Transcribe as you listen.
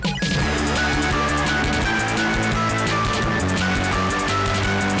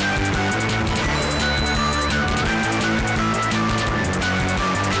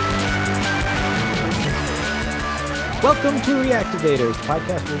Welcome to Reactivators, the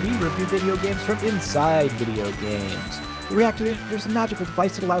podcast where we review video games from inside video games. The Reactivator is a magical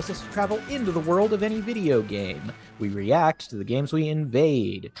device that allows us to travel into the world of any video game. We react to the games we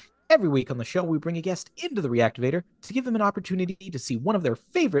invade. Every week on the show, we bring a guest into the Reactivator to give them an opportunity to see one of their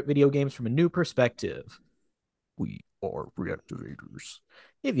favorite video games from a new perspective. We are Reactivators.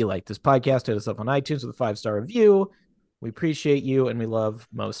 If you like this podcast, hit us up on iTunes with a 5-star review. We appreciate you, and we love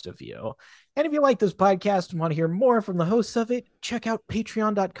most of you. And if you like this podcast and want to hear more from the hosts of it, check out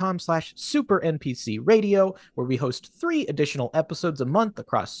patreon.com/supernpcradio, where we host 3 additional episodes a month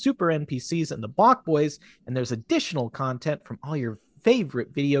across Super NPCs and the Bach Boys, and there's additional content from all your favorite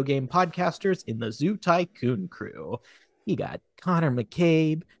video game podcasters in the Zoo Tycoon crew. You got Connor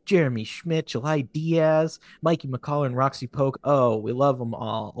McCabe, Jeremy Schmidt, July Diaz, Mikey McCall, and Roxy Polk. Oh, we love them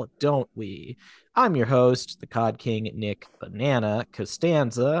all, don't we? I'm your host, the COD King, Nick Banana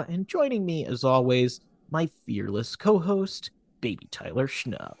Costanza, and joining me, as always, my fearless co-host, Baby Tyler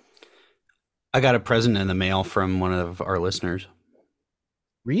Schnupp. I got a present in the mail from one of our listeners.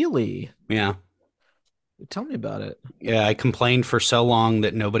 Really? Yeah. Tell me about it. Yeah, I complained for so long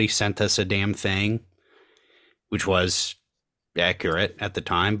that nobody sent us a damn thing, which was accurate at the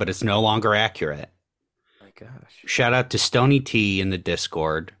time, but it's no longer accurate. Oh my gosh. Shout out to Stony T in the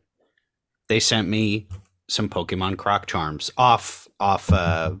Discord. They sent me some Pokemon Croc Charms off,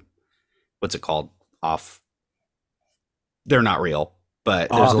 what's it called? They're not real, but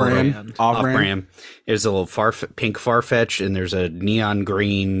there's off-brand. There's a little pink Farfetch, and there's a neon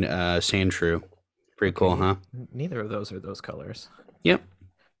green Sandshrew. Pretty cool, huh? Neither of those are those colors. Yep.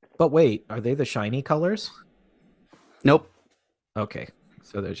 But wait, are they the shiny colors? Nope. Okay,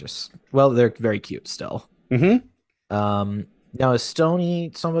 so they're just, well, they're very cute still. Mm-hmm. Now, is Stony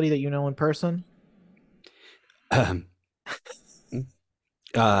somebody that you know in person? No.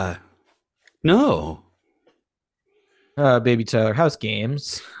 Baby Tyler, how's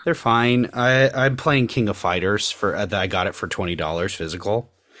games? They're fine. I'm playing King of Fighters for I got it for $20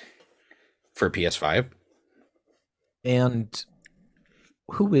 physical for PS5. And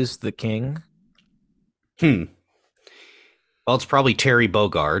who is the king? Well, it's probably Terry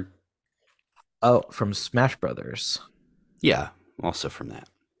Bogard. Oh, from Smash Brothers. Yeah, also from that.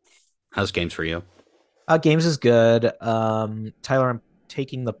 How's games for you? Games is good. Tyler, I'm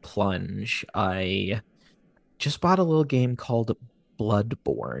taking the plunge. I just bought a little game called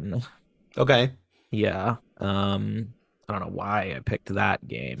Bloodborne. Okay. Yeah. I don't know why I picked that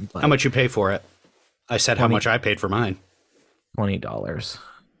game. But how much you pay for it? I said how much I paid for mine. $20.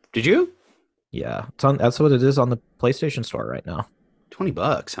 Did you? Yeah. That's what it is on the PlayStation Store right now.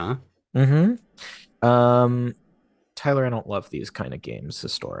 $20, huh? Mm-hmm. Tyler, I don't love these kind of games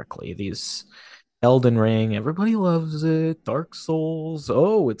historically. These Elden Ring, everybody loves it. Dark Souls,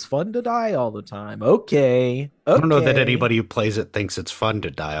 oh, it's fun to die all the time. Okay. I don't know that anybody who plays it thinks it's fun to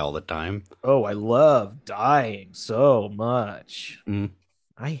die all the time. Oh, I love dying so much.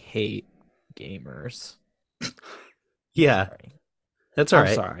 I hate gamers. Yeah. Sorry. That's all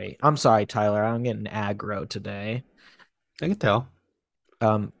right. I'm sorry, Tyler. I'm getting aggro today. I can tell.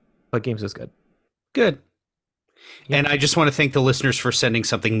 But games is good. Good. Yeah. And I just want to thank the listeners for sending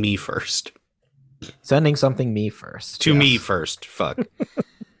something me first. Sending something me first. To me first. Fuck.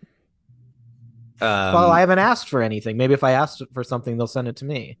 Well, I haven't asked for anything. Maybe if I asked for something, they'll send it to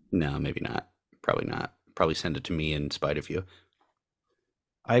me. No, maybe not. Probably not. Probably send it to me in spite of you.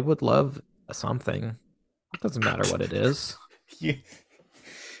 I would love something. It doesn't matter what it is. Yeah.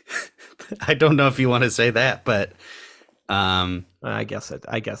 I don't know if you want to say that, but I guess it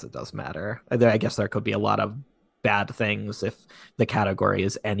does matter. I guess there could be a lot of bad things if the category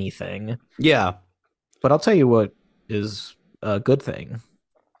is anything. Yeah. But I'll tell you what is a good thing.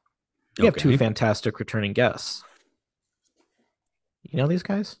 We have 2 fantastic returning guests. You know these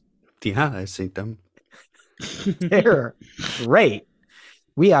guys? Yeah, I see them. They're great.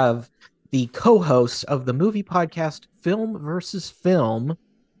 We have the co-host of the movie podcast Film versus Film,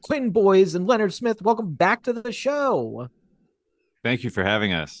 Quinn Boys and Leonard Smith. Welcome back to the show. Thank you for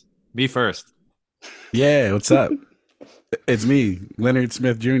having us. Me first. Yeah, what's up? It's me, Leonard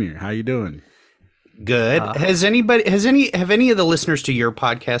Smith Jr. How you doing? Good. Have any of the listeners to your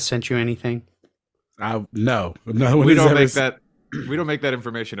podcast sent you anything? No. We don't make that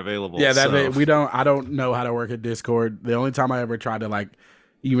information available. Yeah, I don't know how to work a Discord. The only time I ever tried to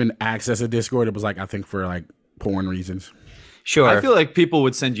even access a Discord, it was I think for porn reasons. Sure. I feel like people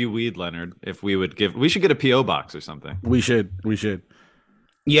would send you weed, Leonard, if we should get a PO box or something. We should.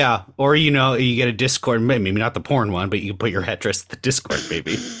 Yeah, or you get a Discord, maybe not the porn one, but you can put your address at the Discord,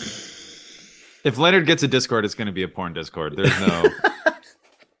 maybe. If Leonard gets a Discord, it's going to be a porn Discord. There's no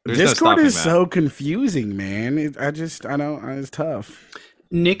Discord is so confusing, man. I don't. It's tough.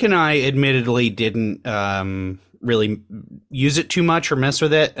 Nick and I admittedly didn't really use it too much or mess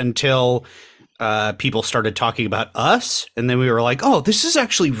with it until people started talking about us, and then we were like, "Oh, this is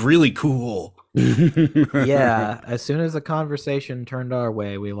actually really cool." Yeah, as soon as the conversation turned our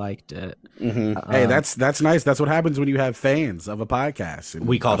way, we liked it. Mm-hmm. Hey, that's nice. That's what happens when you have fans of a podcast.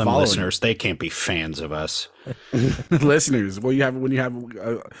 We call them listeners. They can't be fans of us. Listeners. Well,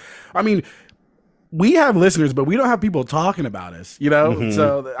 I mean, we have listeners, but we don't have people talking about us.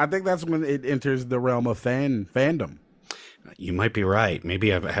 So I think that's when it enters the realm of fandom. You might be right.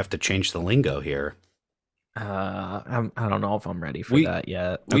 Maybe I have to change the lingo here. I don't know if I'm ready for that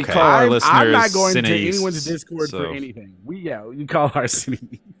yet. We call our listeners I'm not going to Cineasts, anyone's Discord for anything. You call our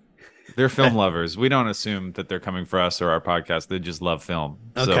cine. They're film lovers. We don't assume that they're coming for us or our podcast. They just love film.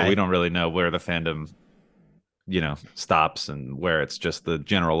 Okay. So we don't really know where the fandom, stops and where it's just the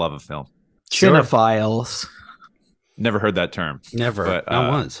general love of film. Cinephiles. Never heard that term. Never. But, not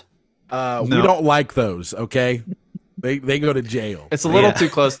once. We don't like those. Okay. They go to jail. It's a little too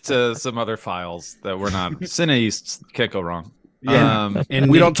close to some other files that we're not. Cineasts can't go wrong. Yeah,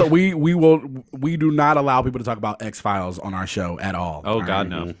 and we don't. We do not allow people to talk about X-Files on our show at all. Oh God,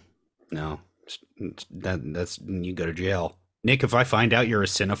 no, no. That's you go to jail. Nick, if I find out you're a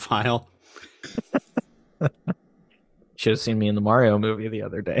cinephile, should have seen me in the Mario movie the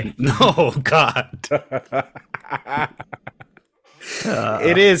other day. No, God.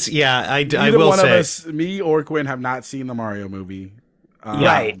 It is, yeah. I will one say, of us, me or Quinn, have not seen the Mario movie,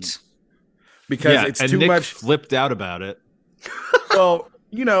 right? Because it's too Nick much. Flipped out about it. Well,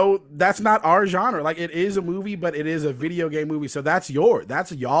 that's not our genre. Like, it is a movie, but it is a video game movie. So that's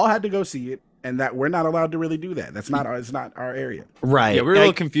y'all had to go see it, and that we're not allowed to really do that. It's not our area, right? Yeah, we were a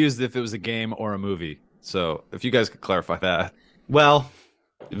little confused if it was a game or a movie. So if you guys could clarify that. Well,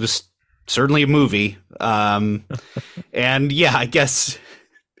 it was certainly a movie. And yeah, I guess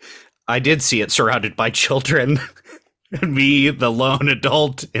I did see it surrounded by children. Me, the lone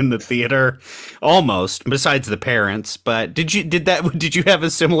adult in the theater, almost, besides the parents. But did you have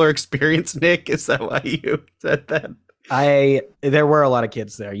a similar experience, Nick? Is that why you said that? There were a lot of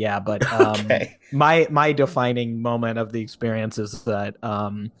kids there, yeah, but okay. My defining moment of the experience is that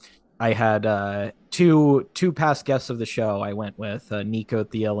I had two past guests of the show. I went with Nico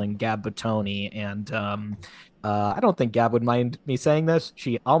Thiel and Gab Batoni, and I don't think Gab would mind me saying this.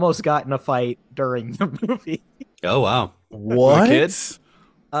 She almost got in a fight during the movie. Oh, wow. What? Kids?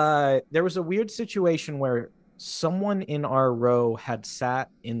 There was a weird situation where someone in our row had sat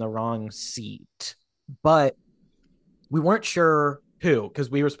in the wrong seat, but we weren't sure who, because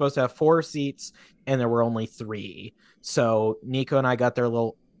we were supposed to have 4 seats and there were only 3. So Nico and I got there a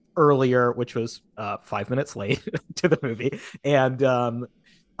little earlier, which was 5 minutes late to the movie, and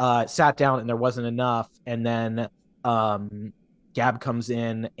sat down, and there wasn't enough. And then Gab comes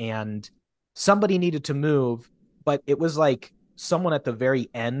in, and somebody needed to move, but it was like someone at the very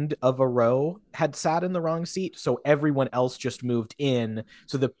end of a row had sat in the wrong seat, so everyone else just moved in.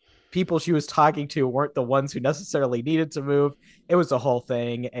 So the people she was talking to weren't the ones who necessarily needed to move. It was a whole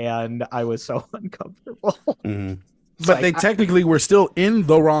thing, and I was so uncomfortable. Mm-hmm. But they technically were still in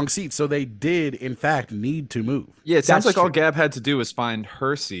the wrong seat, so they did, in fact, need to move. Yeah, it sounds like all Gab had to do was find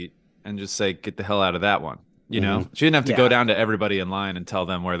her seat and just say, get the hell out of that one. You know, she didn't have to go down to everybody in line and tell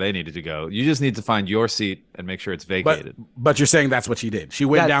them where they needed to go. You just need to find your seat and make sure it's vacated. But you're saying that's what she did. She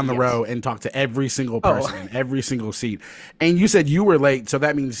went down the row and talked to every single person in every single seat. And you said you were late, so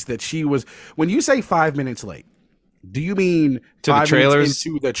that means that she was. When you say 5 minutes late, do you mean to the trailers?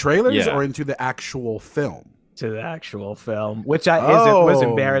 Into the trailers or into the actual film? To the actual film, which was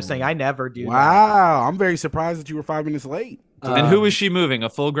embarrassing. I never do. Wow, I'm very surprised that you were 5 minutes late. And who was she moving? A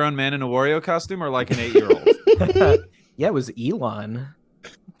full-grown man in a Wario costume, or like an 8-year-old? Yeah, it was Elon.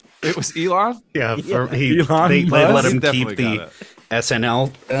 It was Elon. Yeah, Elon. They let him keep the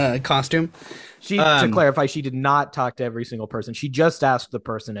SNL costume. To clarify, she did not talk to every single person. She just asked the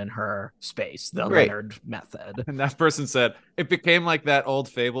person in her space, the Leonard method. And that person said, it became like that old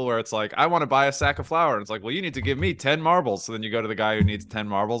fable where it's like, I want to buy a sack of flour. And it's like, well, you need to give me 10 marbles. So then you go to the guy who needs 10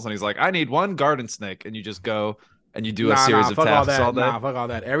 marbles, and he's like, I need 1 garden snake. And you just go and you do a series of tasks all day. Fuck all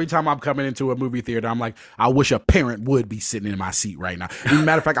that. Every time I'm coming into a movie theater, I'm like, I wish a parent would be sitting in my seat right now. As a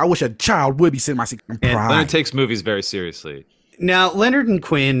matter of fact, I wish a child would be sitting in my seat. Leonard takes movies very seriously. Now, Leonard and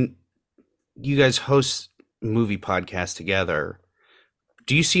Quinn, you guys host movie podcasts together.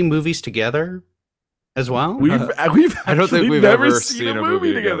 Do you see movies together as well? I don't think we've ever seen a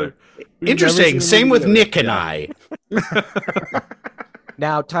movie together. Interesting. Same with Nick and I.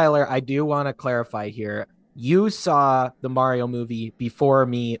 Now, Tyler, I do want to clarify here. you saw the Mario movie before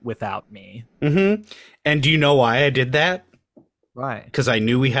me without me. Mm-hmm. And do you know why I did that? Why? Because I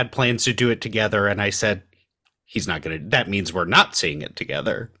knew we had plans to do it together, and I said, he's not going to, that means we're not seeing it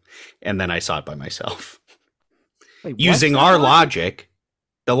together. And then I saw it by myself. Wait, Using our logic,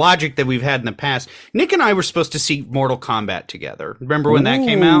 the logic that we've had in the past. Nick and I were supposed to see Mortal Kombat together. Remember when that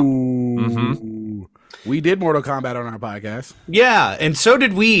came out? Mm-hmm. We did Mortal Kombat on our podcast. Yeah, and so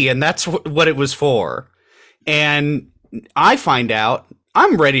did we, and that's what it was for. And I find out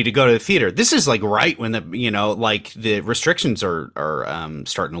I'm ready to go to the theater. This is like right when the restrictions are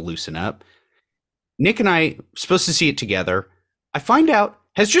starting to loosen up. Nick and I supposed to see it together. I find out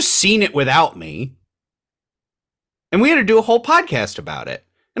has just seen it without me. And we had to do a whole podcast about it.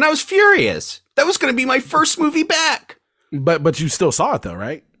 And I was furious. That was going to be my first movie back. But you still saw it though,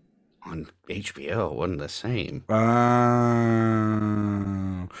 right? On HBO, it wasn't the same.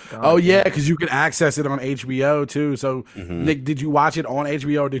 Oh yeah, because you can access it on HBO too. So Nick, did you watch it on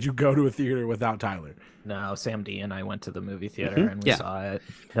HBO or did you go to a theater without Tyler? No, Sam D and I went to the movie theater and we saw it.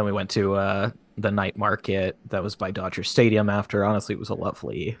 Then we went to the night market that was by Dodger Stadium after. Honestly, it was a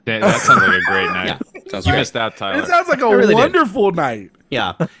lovely. That sounds like a great night. You missed out, Tyler. It sounds like a wonderful night.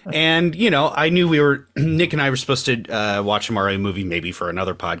 Yeah. And, I knew Nick and I were supposed to watch a Mario movie maybe for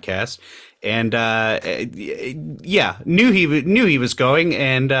another podcast. And, knew he was going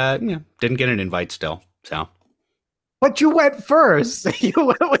and, didn't get an invite still. So. But you went first. You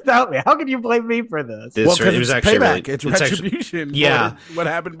went without me. How can you blame me for this? Well, because it's payback. It's retribution. Yeah. For what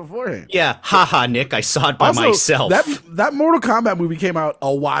happened beforehand. Yeah. Haha, Nick. I saw it by myself. That Mortal Kombat movie came out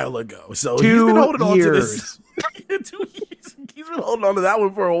a while ago. So 2 he's been holding on to years. this. 2 years. He's been holding on to that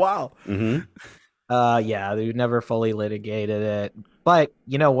one for a while. Mm-hmm. Yeah, they never fully litigated it. But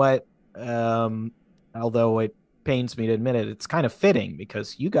you know what? Although it pains me to admit it, it's kind of fitting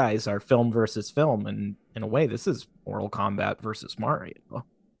because you guys are film versus film, and in a way, this is Mortal Kombat versus Mario,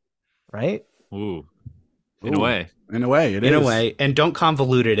 right? Ooh. In a way, it is. In a way, and don't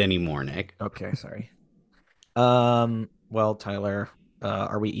convolute it anymore, Nick. Okay, sorry. Well, Tyler,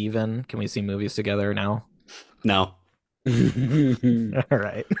 are we even? Can we see movies together now? No. All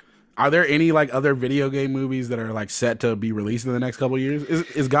right. Are there any other video game movies that are set to be released in the next couple of years?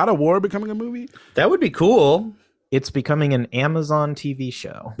 Is God of War becoming a movie? That would be cool. It's becoming an Amazon TV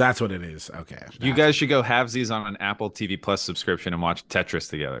show. That's what it is. Okay. You guys should go halvesies on an Apple TV Plus subscription and watch Tetris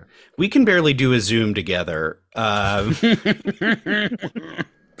together. We can barely do a Zoom together. Pay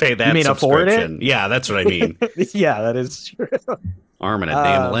that You mean afford subscription. it? Yeah, that's what I mean. Yeah, that is true. Arm and a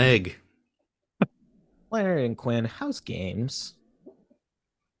damn leg. Leonard and Quinn, how's games?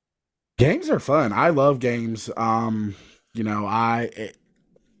 Games are fun. I love games.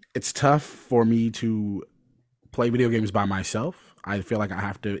 It's tough for me to play video games by myself. I feel like I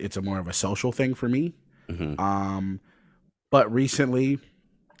have to. It's more of a social thing for me. Mm-hmm. But recently,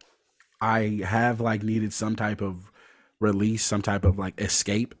 I have needed some type of release, some type of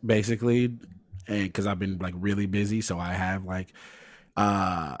escape, basically, and because I've been really busy, so I have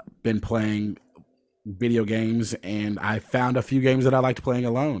been playing video games, and I found a few games that I liked playing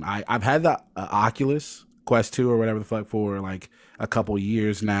alone. I've had the Oculus Quest 2 or whatever the fuck for a couple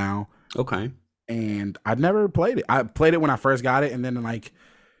years now. Okay. And I'd never played it. I played it when I first got it, and then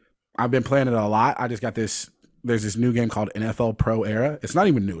I've been playing it a lot. I just got this. There's this new game called NFL Pro Era. It's not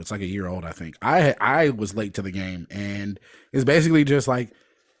even new. It's a year old, I think. I was late to the game, and it's basically just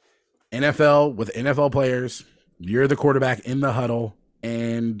NFL with NFL players. You're the quarterback in the huddle,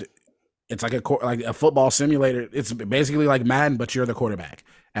 and it's like a football simulator. It's basically like Madden, but you're the quarterback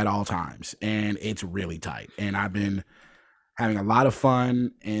at all times, and it's really tight. And I've been having a lot of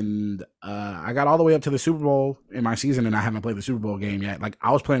fun, and I got all the way up to the Super Bowl in my season, and I haven't played the Super Bowl game yet.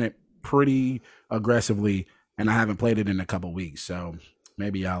 I was playing it pretty aggressively, and I haven't played it in a couple weeks. So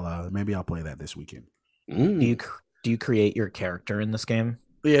maybe I'll play that this weekend. Do you create your character in this game?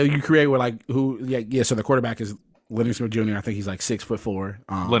 Yeah, you create who? Yeah. So the quarterback is Leonard Smith Jr. I think he's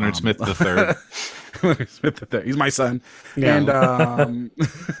 6'4". Leonard Smith the third. Leonard Smith the third. He's my son, Yeah. and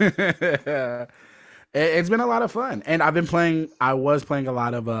it's been a lot of fun. And I was playing a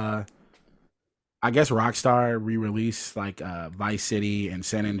lot of I guess Rockstar re-released Vice City and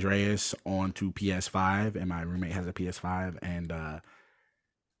San Andreas onto PS5, and my roommate has a PS5, and I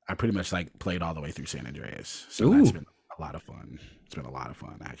pretty much played all the way through San Andreas. So that's been a lot of fun. It's been a lot of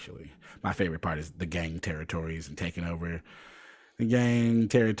fun, actually. My favorite part is the gang territories and taking over the gang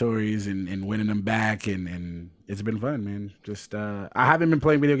territories and winning them back, and it's been fun, man. Just I haven't been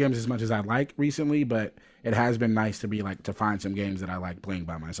playing video games as much as I'd like recently, but it has been nice to be to find some games that I like playing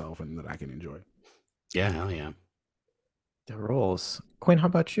by myself and that I can enjoy. Yeah, hell yeah. The rules. Quinn, how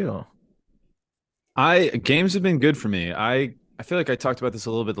about you? Games have been good for me. I feel like I talked about this a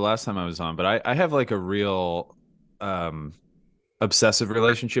little bit the last time I was on, but I have like a real um obsessive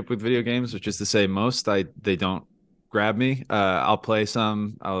relationship with video games, which is to say they don't grab me. I'll play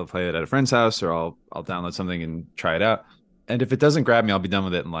some, I'll play it at a friend's house, or I'll download something and try it out. And if it doesn't grab me, I'll be done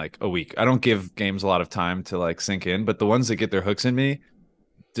with it in like a week. I don't give games a lot of time to like sink in, but the ones that get their hooks in me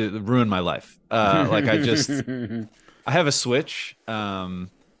ruin my life. Like I have a Switch.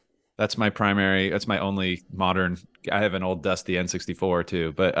 That's my only modern. I have an old dusty N64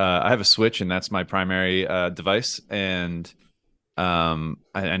 too, but I have a Switch, and that's my primary device. And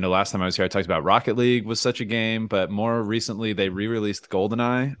I know last time I was here, I talked about Rocket League was such a game, but more recently they re-released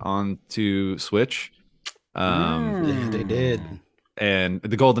GoldenEye onto Switch. Yeah, they did. And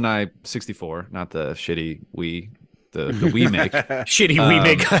the GoldenEye 64, not the shitty Wii, the Wii make. Shitty Wii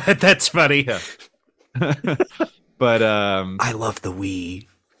make. That's funny. Yeah. But I love the Wii.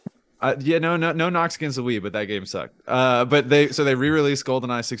 Yeah, no knocks against the Wii, but that game sucked. But they re-released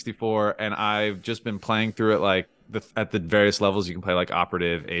GoldenEye 64, and I've just been playing through it like at the various levels. You can play like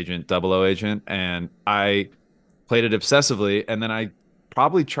operative, agent, 00 agent, and I played it obsessively. And then I'm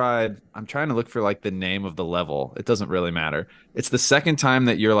trying to look for like the name of the level. It doesn't really matter. It's the second time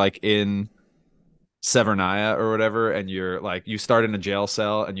that you're like in Severnaya or whatever, and you're like, you start in a jail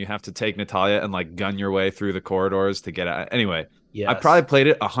cell and you have to take Natalia and like gun your way through the corridors to get out. Anyway, yes. I probably played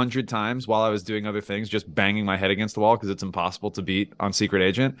it 100 times while I was doing other things, just banging my head against the wall because it's impossible to beat on Secret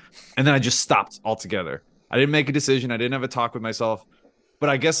Agent. And then I just stopped altogether. I didn't make a decision. I didn't have a talk with myself. But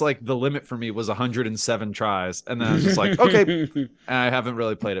I guess like the limit for me was 107 tries. And then I was just like, okay. And I haven't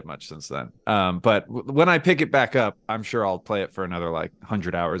really played it much since then. But when I pick it back up, I'm sure I'll play it for another like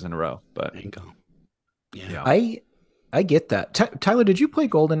 100 hours in a row. But there you go. Yeah. I get that. Tyler, did you play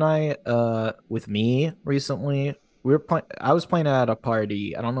GoldenEye with me recently? I was playing at a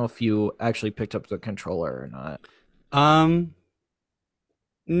party. I don't know if you actually picked up the controller or not.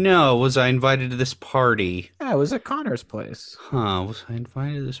 No, was I invited to this party? Yeah, it was at Connor's place. Was I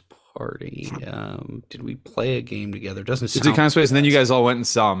invited to this party? Did we play a game together? Doesn't sound. It's a Connor's place, and then you guys all went and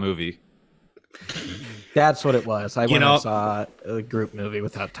saw a movie. That's what it was. I went and saw a group movie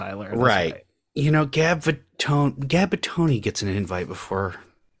without Tyler. That's right. You know, Gab Batoni gets an invite before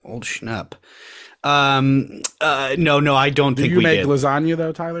old Schnupp. No, I don't think we did. Do you make lasagna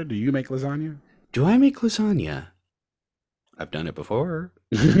though, Tyler? Do you make lasagna? Do I make lasagna? I've done it before.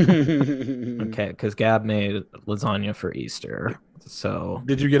 Okay, because Gab made lasagna for Easter. So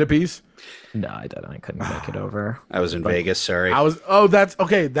did you get a piece? No, I didn't. I couldn't make it over. I was in Vegas. Sorry. That's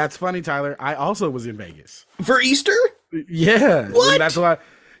okay. That's funny, Tyler. I also was in Vegas for Easter. Yeah. What? That's why.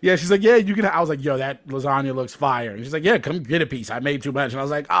 Yeah, she's like, yeah, you can. I was like, yo, that lasagna looks fire. And she's like, yeah, come get a piece. I made too much. And I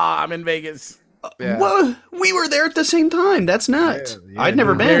was like, I'm in Vegas. Yeah. Well, we were there at the same time. That's nuts. Yeah, I'd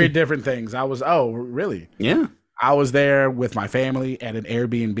never been. Very different things. Really? Yeah. I was there with my family at an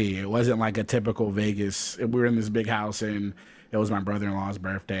Airbnb. It wasn't like a typical Vegas. We were in this big house, and it was my brother-in-law's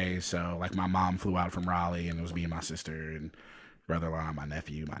birthday. So, like, my mom flew out from Raleigh, and it was me and my sister and brother-in-law, my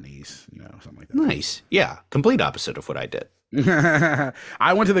nephew, my niece, something like that. Nice. Yeah. Complete opposite of what I did.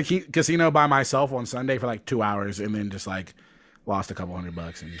 I went to the casino by myself on Sunday for like 2 hours, and then just like lost a couple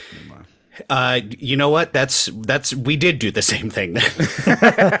 $100 and you know what? We did do the same thing.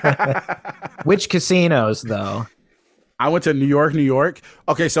 Which casinos though? I went to New York.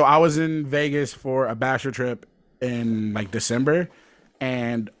 Okay, so I was in Vegas for a bachelor trip in like December,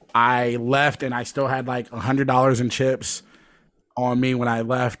 and I left, and I still had like $100 in chips on me when I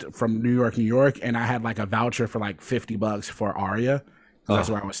left from New York, and I had like a voucher for like $50 for Aria. That's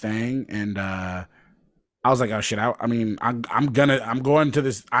where I was staying, and I was like, oh shit! I'm going to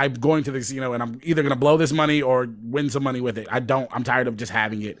this casino, and I'm either gonna blow this money or win some money with it. I'm tired of just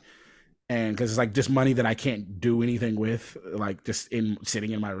having it, and because it's like just money that I can't do anything with, like just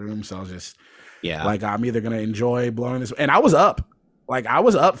sitting in my room. So I was just like, I'm either gonna enjoy blowing this, and I was up $50,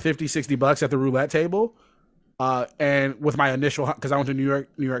 $60 at the roulette table. And with my initial, because I went to New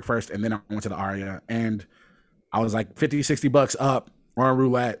York first, and then I went to the Aria, and I was like $50-$60 up on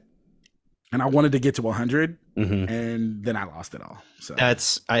roulette, and I wanted to get to 100, and then I lost it all. So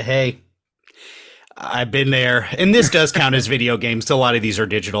hey, I've been there, and this does count as video games. So a lot of these are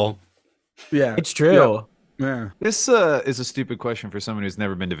digital. Yeah, it's true. Yeah. This is a stupid question for someone who's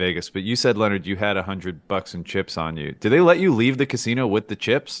never been to Vegas, but you said, Leonard, you had $100 in chips on you. Do they let you leave the casino with the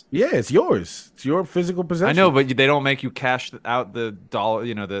chips? Yeah, it's yours. It's your physical possession. I know, but they don't make you cash out the dollar,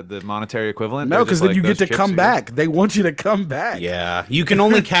 the monetary equivalent. No, They're because just then you like, get to "Those come chips are back. They want you to come back. Yeah, you can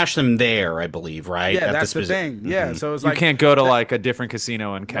only cash them there, I believe, right? Yeah, At that's the specific- thing. Yeah, so it's You like can't go to like a different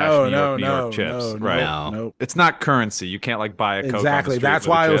casino and cash New York chips, right? No. It's not currency. You can't like buy a Coke Exactly. On the street That's with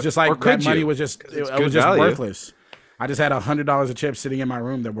a why it was chip. just like Or could that money you? was just It's it good was just value. worthless. I just had $100 of chips sitting in my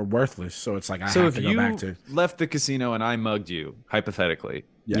room that were worthless, so it's like I So have if to go back you to. left the casino and I mugged you, hypothetically,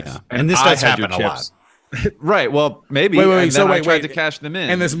 Yes. Yeah, and this I does had your happen a lot. chips. Right. Well, maybe. Wait, And so then I wait, tried wait. to cash them in.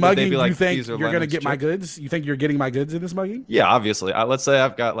 And this Would they mugging, be like, you think "These are you're gonna Leonard's get my chips"? goods? You think you're getting my goods in this mugging? Yeah, obviously. Let's say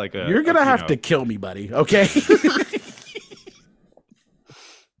I've got like a. You're gonna have to kill me, buddy. Okay.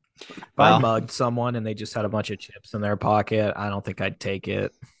 If I mugged someone and they just had a bunch of chips in their pocket, I don't think I'd take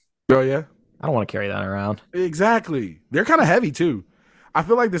it. Oh yeah. I don't want to carry that around. Exactly. They're kind of heavy too. I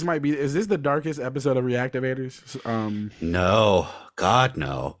feel like this might be. Is this the darkest episode of Reactivators? No, God,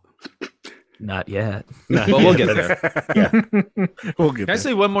 no. Not yet. But we'll get there. We'll get Can I there.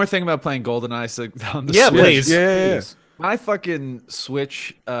 say one more thing about playing GoldenEye on the Yeah, Switch? please. Yeah. My fucking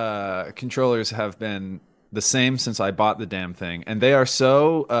Switch controllers have been the same since I bought the damn thing, and they are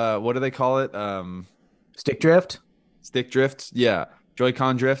so what do they call it? Stick drift? Stick drift? Yeah,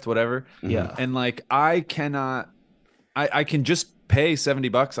 Joy-Con drift, whatever. Yeah. And like I cannot, I can just pay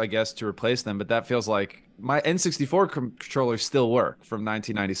 $70, I guess, to replace them, but that feels like my N64 controllers still work from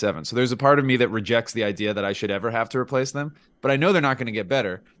 1997. So there's a part of me that rejects the idea that I should ever have to replace them, but I know they're not going to get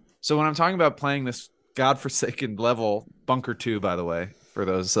better. So when I'm talking about playing this godforsaken level, Bunker 2, by the way, for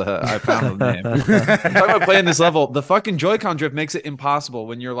those I found the name. I'm talking about playing this level. The fucking Joy-Con drift makes it impossible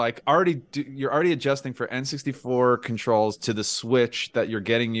when you're like you're already adjusting for N64 controls to the Switch that you're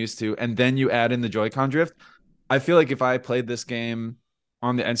getting used to, and then you add in the Joy-Con drift. I feel like if I played this game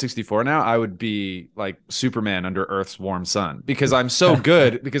on the N64 now, I would be like Superman under Earth's warm sun because I'm so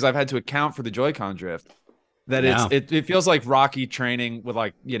good because I've had to account for the Joy-Con drift. That it feels like Rocky training with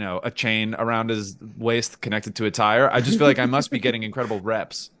like, a chain around his waist connected to a tire. I just feel like I must be getting incredible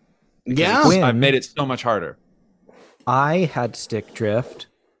reps. Yeah. I've made it so much harder. I had stick drift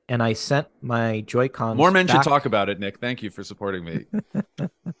and I sent my Joy-Cons More men should back, talk about it, Nick. Thank you for supporting me.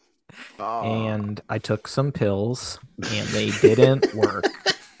 and I took some pills and they didn't work.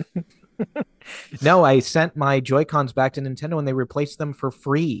 No, I sent my Joy-Cons back to Nintendo and they replaced them for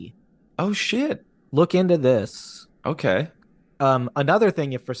free. Oh, shit. Look into this. Okay. Another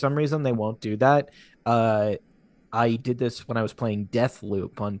thing, if for some reason they won't do that, I did this when I was playing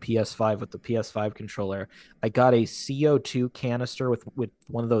Deathloop on PS5 with the PS5 controller. I got a CO2 canister with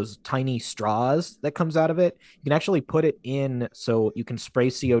one of those tiny straws that comes out of it. You can actually put it in so you can spray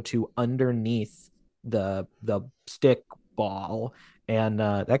CO2 underneath the stick ball, and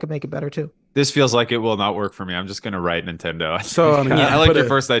that could make it better too. This feels like it will not work for me. I'm just going to write Nintendo. So I mean, I like your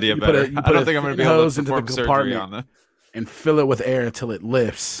first idea better. I don't think I'm going to be able to into perform the surgery compartment on them. and fill it with air until it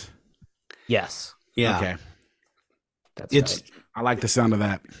lifts. Yes, Yeah. Okay. that's It's right. I like the sound of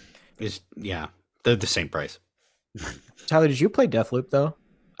that. they're the same price. Tyler, did you play Deathloop though?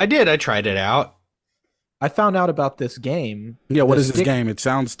 I did. I tried it out. I found out about this game. Yeah, what The is this stick- game? It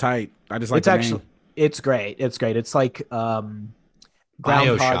sounds tight. I just like It's the actually name. it's great. It's great. It's like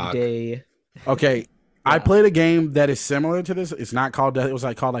Groundhog BioShock. Day. Okay. I played a game that is similar to this. It's not called it was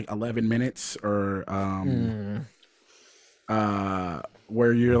called 11 minutes or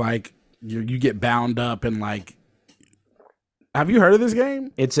where you're like you get bound up and like have you heard of this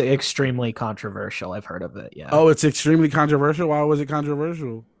game? It's extremely controversial. I've heard of it. Yeah. Oh, it's extremely controversial. Why was it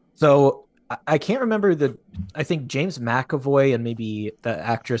controversial? So I can't remember I think James McAvoy and maybe the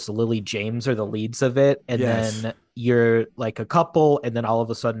actress Lily James are the leads of it. And Yes. then you're like a couple, and then all of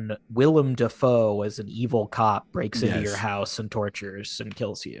a sudden Willem Dafoe as an evil cop breaks into Yes. your house and tortures and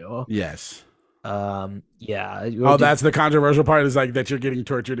kills you. Yes. Yeah. Oh, that's the controversial part is like that you're getting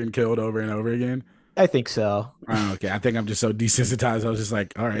tortured and killed over and over again. I think so. Oh, okay. I think I'm just so desensitized. I was just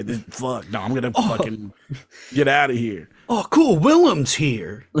like, all right, fuck. No, I'm gonna fucking get out of here. Oh, cool. Willem's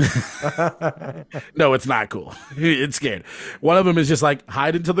here. No, it's not cool. It's scared. One of them is just like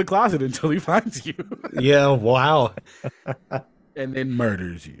hide into the closet until he finds you, Yeah. Wow. and then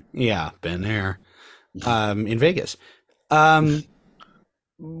murders you. Yeah. Been there. In Vegas. I mean,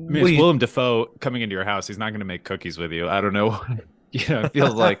 it's Willem Dafoe coming into your house. He's not going to make cookies with you. I don't know. It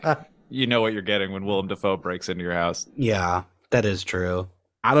feels like you know what you're getting when Willem Dafoe breaks into your house. Yeah, that is true.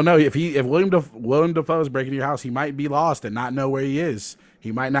 I don't know if William Dafoe is breaking your house, he might be lost and not know where he is.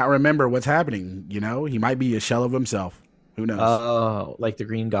 He might not remember what's happening. He might be a shell of himself. Who knows? Oh, like the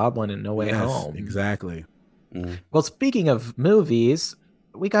Green Goblin in No Way Yes, Home. exactly. Well, speaking of movies,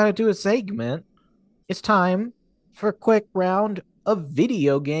 we got to do a segment. It's time for a quick round of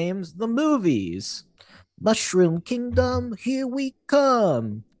video games, the movies. Mushroom Kingdom, here we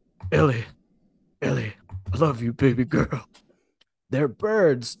come. Ellie, Ellie, I love you, baby girl. They're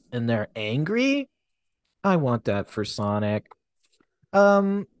birds and they're angry. I want that for Sonic.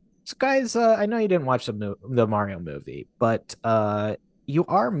 So guys, I know you didn't watch the Mario movie, but you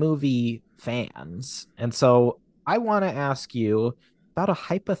are movie fans, and so I want to ask you about a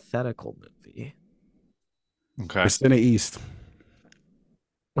hypothetical movie. Okay. Resina East.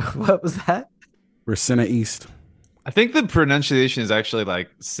 What was that? Resina East. I think the pronunciation is actually like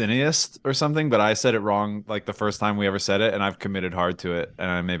cineast or something, but I said it wrong like the first time we ever said it, and I've committed hard to it,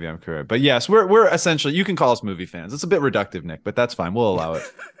 and maybe I'm correct. But yes, we're essentially, you can call us movie fans. It's a bit reductive, Nick, but that's fine. We'll allow it.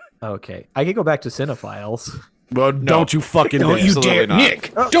 Okay, I could go back to cinephiles. Well, don't you fucking Don't dare. you dare, not.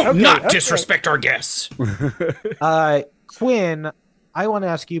 Nick! Don't not disrespect our guests. Quinn, I want to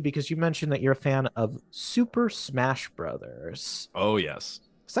ask you because you mentioned that you're a fan of Super Smash Brothers. Oh, yes.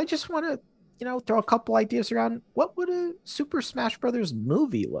 So I just want to, throw a couple ideas around. What would a Super Smash Brothers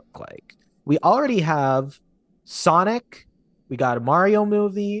movie look like? We already have Sonic. We got a Mario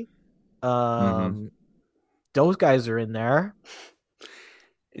movie. Those guys are in there.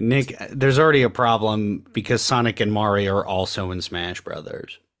 Nick, there's already a problem because Sonic and Mario are also in Smash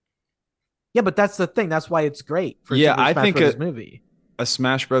Brothers. Yeah, but that's the thing. That's why it's great for Yeah, Super I Smash think Brothers movie. A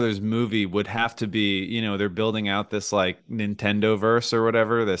Smash Brothers movie would have to be, they're building out this like Nintendo verse or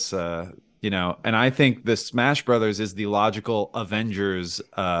whatever, this and I think the Smash Brothers is the logical Avengers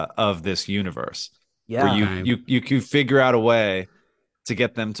of this universe. Yeah. Where you can figure out a way to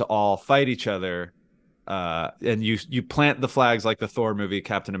get them to all fight each other. And you plant the flags like the Thor movie,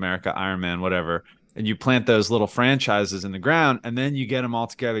 Captain America, Iron Man, whatever, and you plant those little franchises in the ground, and then you get them all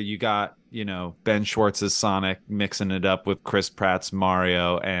together. You got, Ben Schwartz's Sonic mixing it up with Chris Pratt's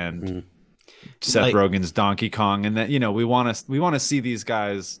Mario and Seth Rogen's Donkey Kong, and then we want to see these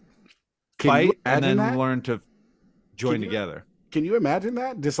guys fight and then learn to join together. Can you imagine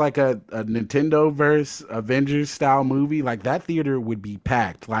that? Just like a Nintendo verse Avengers style movie, like that theater would be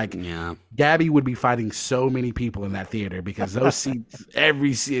packed. Like, Gabby would be fighting so many people in that theater because those seats,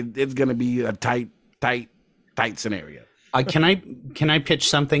 every seat, it's gonna be a tight scenario. Can I pitch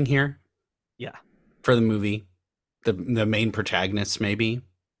something here? Yeah. For the movie, the main protagonists, maybe.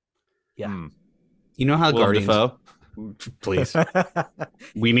 Yeah. You know how Willem Guardians. Dafoe? Please.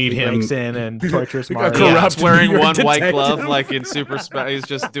 We need him. Breaks in and tortures got Mario. corrupt Wearing one white detective. glove like in Super Smash. He's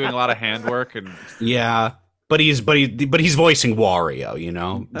just doing a lot of handwork and But he's voicing Wario,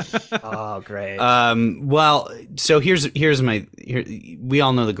 Oh, great. Well, so here's we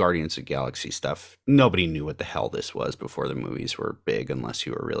all know the Guardians of the Galaxy stuff. Nobody knew what the hell this was before the movies were big unless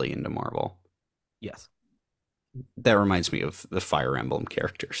you were really into Marvel. Yes. That reminds me of the Fire Emblem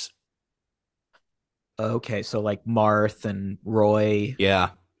characters. Okay, so like Marth and Roy.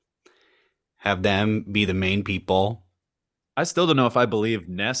 Yeah. Have them be the main people. I still don't know if I believe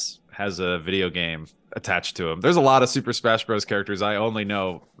Ness has a video game attached to him. There's a lot of Super Smash Bros. Characters I only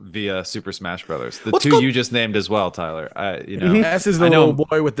know via Super Smash Brothers. The two you just named as well, Tyler. Ness is the little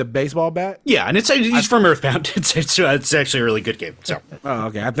boy with the baseball bat. Yeah, and he's from Earthbound. It's actually a really good game. So. Oh,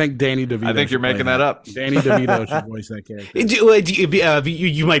 okay. I think Danny DeVito. I think you're making that up. Danny DeVito should voice that character.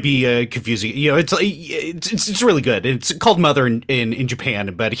 You might be confusing. It's really good. It's called Mother in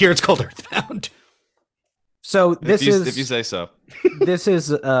Japan, but here it's called Earthbound. So if you say so. This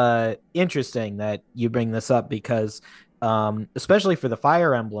is interesting that you bring this up because especially for the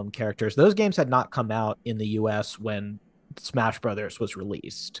Fire Emblem characters, those games had not come out in the US when Smash Brothers was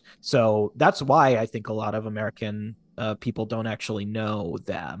released. So that's why I think a lot of American people don't actually know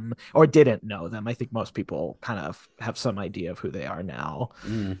them or didn't know them. I think most people kind of have some idea of who they are now.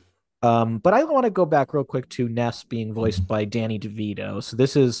 But I want to go back real quick to Ness being voiced by Danny DeVito. So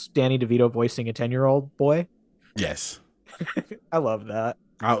this is Danny DeVito voicing a 10-year-old boy. Yes. I love that.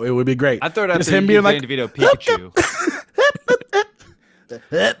 Oh, it would be great. I thought I'd him being like Danny DeVito Pikachu.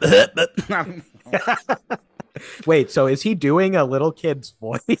 Wait, so is he doing a little kid's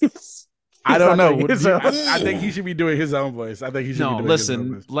voice? I don't know. I think he should be doing his own voice. I think he should be doing his own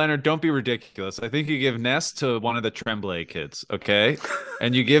listen, voice. Leonard, don't be ridiculous. I think you give Ness to one of the Tremblay kids, okay?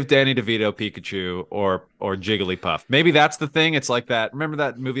 And you give Danny DeVito Pikachu or Jigglypuff. Maybe that's the thing. It's like that. Remember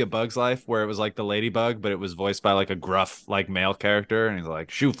that movie A Bug's Life where it was like the ladybug, but it was voiced by like a gruff like male character, and he's like,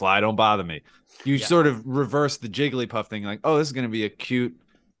 "Shoot, fly, don't bother me." You sort of reverse the Jigglypuff thing, like, "Oh, this is gonna be a cute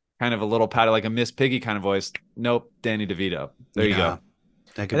kind of a little patty, like a Miss Piggy kind of voice." Nope, Danny DeVito. There you go.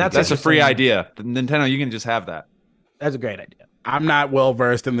 That's a free idea. Nintendo, you can just have that. That's a great idea. I'm not well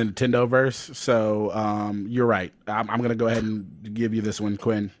versed in the Nintendo verse, so you're right. I'm gonna go ahead and give you this one,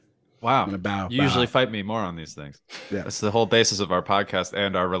 Quinn. Wow. I'm gonna bow. You usually fight me more on these things. Yeah. That's the whole basis of our podcast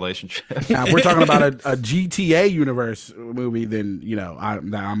and our relationship. Now, if we're talking about a GTA universe movie, then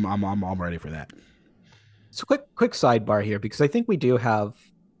I'm ready for that. So quick sidebar here, because I think we do have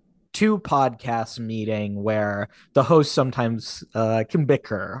two podcasts meeting where the hosts sometimes can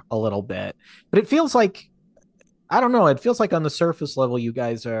bicker a little bit, but it feels like, I don't know, it feels like on the surface level you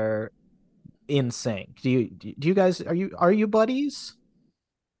guys are in sync. Do you guys, are you buddies?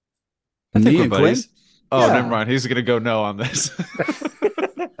 I think Me we're and buddies. Quinn? Oh, Yeah. never mind. He's gonna go no on this.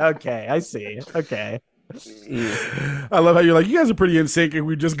 Okay, I see. Okay. I love how you're like, you guys are pretty in sync, and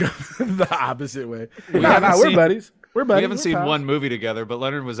we just go the opposite way. We Nah, haven't we're seen- buddies. We're buddies. We haven't We're seen pals. one movie together, but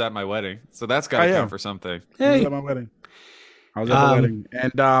Leonard was at my wedding, so that's got I to am. count for something. I was Hey, at my wedding. I was at the wedding,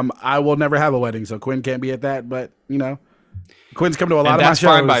 and I will never have a wedding, so Quinn can't be at that. But Quinn's come to a lot And of my that's shows.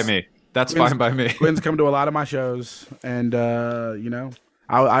 fine by me. That's Quinn's- fine by me. Quinn's come to a lot of my shows, and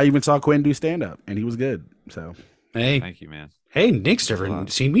I even saw Quinn do stand up, and he was good. So hey, Thank you, man. hey, Nick's never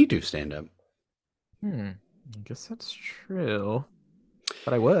seen me do stand up. I guess that's true,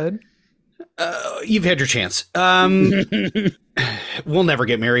 but I would. You've had your chance. We'll never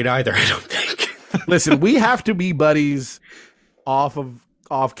get married either, I don't think. listen, we have to be buddies off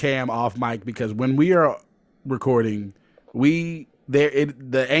cam, off mic, because when we are recording,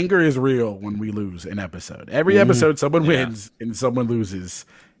 the anger is real when we lose an episode. Every episode, someone wins and someone loses,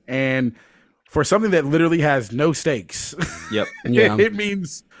 and for something that literally has no stakes, Yep. it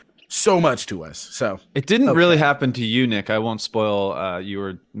means so much to us. So It didn't really happen to you, Nick. I won't spoil. You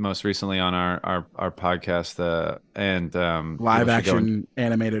were most recently on our podcast, and live people should go and action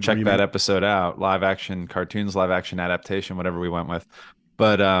animated. check remake. that episode out. Live action cartoons, live action adaptation, whatever we went with.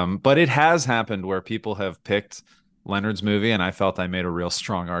 But it has happened where people have picked Leonard's movie, and I felt I made a real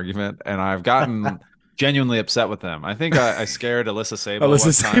strong argument, and I've gotten genuinely upset with them. I think I scared Alyssa Sable one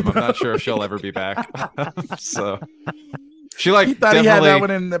time. I'm not sure if she'll ever be back. So she He thought he had definitely, that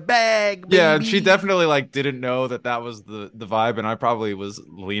one in the bag. yeah, baby. she definitely didn't know that was the vibe, and I probably was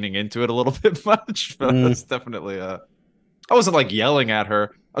leaning into it a little bit much. But it's definitely I wasn't yelling at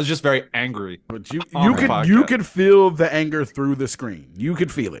her. I was just very angry. But you on the could podcast. feel the anger through the screen. You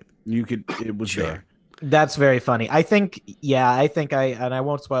could feel it. It was there. That's very funny. I think and I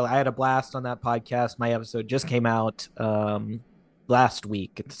won't spoil it. I had a blast on that podcast. My episode just came out last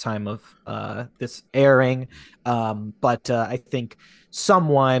week at the time of this airing. But I think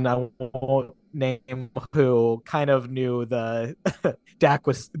someone, I won't name who, kind of knew the deck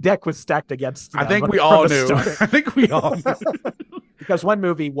was stacked against them. I think we from all the knew. start. I think we all knew. Because one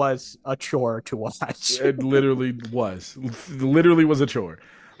movie was a chore to watch. It literally was. Literally was a chore.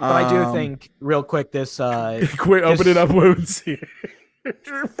 But I do think, real quick, this quit opening up wounds here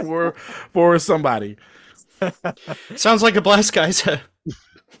for somebody. Sounds like a blast, guys.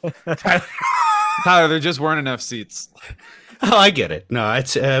 Tyler, there just weren't enough seats. Oh, I get it. No,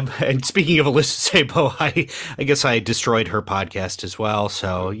 it's and speaking of Alyssa Sabo, I guess I destroyed her podcast as well.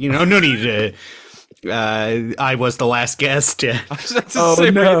 So no need to. I was the last guest. I was about to Oh, say, were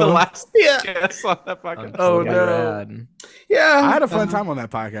you the no. last Yeah. guest on that podcast? Oh, So no. bad. Yeah, I had a fun time on that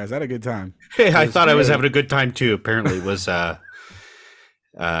podcast. I had a good time. Hey, I thought I was great. having a good time too. Apparently, it was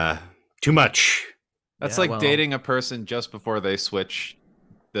too much. That's Yeah, like well. dating a person just before they switch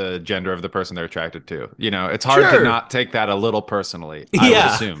the gender of the person they're attracted to. It's hard Sure. to not take that a little personally. I would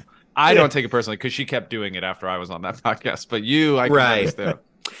Yeah. assume. I don't take it personally because she kept doing it after I was on that podcast. But you, I can Right. understand.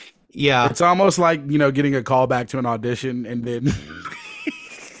 Yeah, It's almost like getting a call back to an audition and then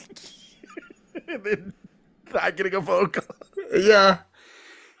not getting a phone call. yeah,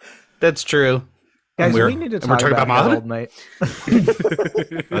 that's true. Guys, And we're- we need to and we're talk talking about about that Mod? old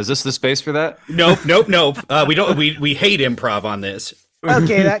night. Is this the space for that? Nope. We don't. We hate improv on this.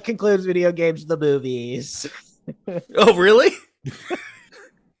 Okay, that concludes video games, the movies. Oh, really?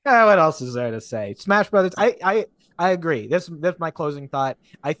 What else is there to say? Smash Brothers. I agree. This my closing thought.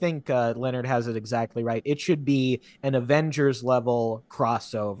 I think Leonard has it exactly right. It should be an Avengers level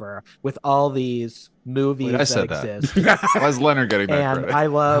crossover with all these movies Wait, I said that. exist. Why is Leonard getting that And credit? I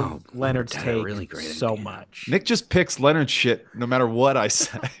love Oh, Leonard's that's a take really great so idea. much. Nick just picks Leonard shit no matter what I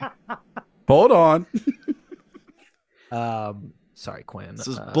say. Hold on. Sorry, Quinn. This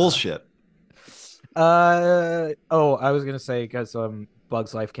is bullshit. I was gonna say, because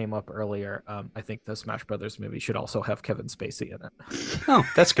Bug's Life came up earlier. I think the Smash Brothers movie should also have Kevin Spacey in it. Oh,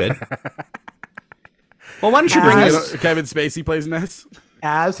 that's good. Well, why don't you bring us? Kevin Spacey plays Ness.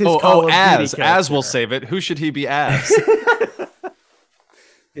 As his Call of Duty as character. we'll save it. Who should he be as?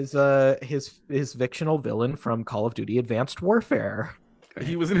 his fictional villain from Call of Duty Advanced Warfare.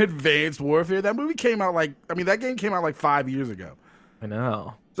 He was in Advanced Warfare. That movie came out that game came out like 5 years ago. I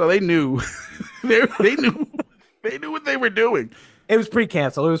know. So they knew, they knew what they were doing. It was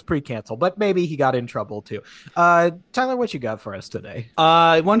pre-cancel, but maybe he got in trouble too. Tyler, what you got for us today?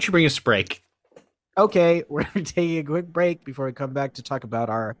 Why don't you bring us a break? Okay, we're going to take a quick break before we come back to talk about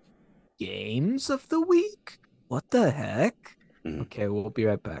our games of the week. What the heck? Okay, we'll be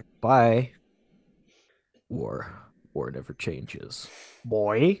right back. Bye. War never changes.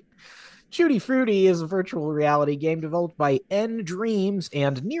 Boy. Shooty Fruity is a virtual reality game developed by N Dreams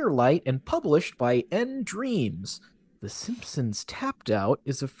and Nearlight and published by N Dreams. The Simpsons Tapped Out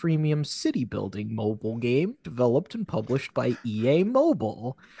is a freemium city building mobile game developed and published by EA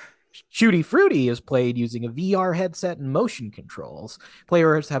Mobile. Shooty Fruity is played using a VR headset and motion controls.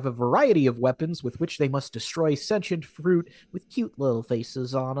 Players have a variety of weapons with which they must destroy sentient fruit with cute little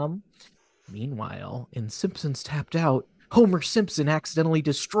faces on them. Meanwhile, in Simpsons Tapped Out, Homer Simpson accidentally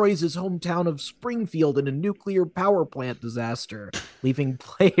destroys his hometown of Springfield in a nuclear power plant disaster, leaving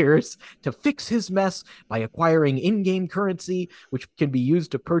players to fix his mess by acquiring in-game currency, which can be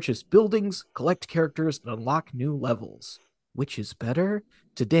used to purchase buildings, collect characters, and unlock new levels. Which is better?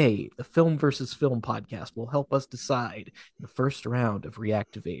 Today, the Film versus Film podcast will help us decide in the first round of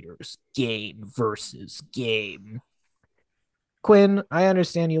Reactivators, game versus game. Quinn, I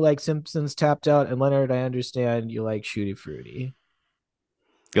understand you like Simpsons Tapped Out, and Leonard, I understand you like Shooty Fruity.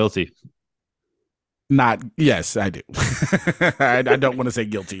 Guilty. Yes, I do. I don't want to say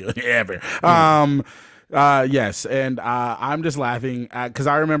guilty ever. Yes, and I'm just laughing because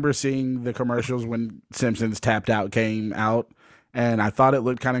I remember seeing the commercials when Simpsons Tapped Out came out, and I thought it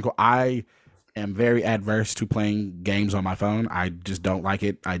looked kind of cool. I am very adverse to playing games on my phone. I just don't like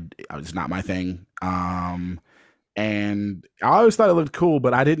it. It's not my thing. And I always thought it looked cool,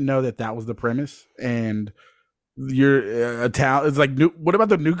 but I didn't know that was the premise. And you're a town. It's like, what about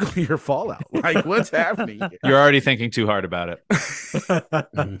the nuclear fallout? Like, what's happening here? You're already thinking too hard about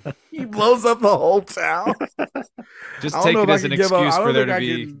it. He blows up the whole town. Just take it as an excuse for there to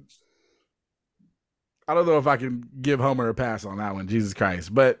be. I don't know if I can give Homer a pass on that one. Jesus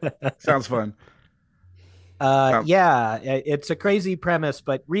Christ. But sounds fun. Yeah, it's a crazy premise,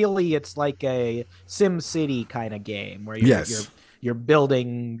 but really it's like a Sim City kind of game where you're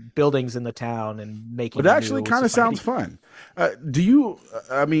building buildings in the town and making. It actually kind of sounds fun.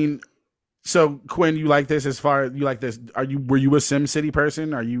 So Quinn, you like this? You like this? Were you a Sim City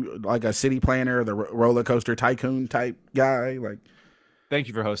person? Are you like a city planner, the roller coaster tycoon type guy? Like, thank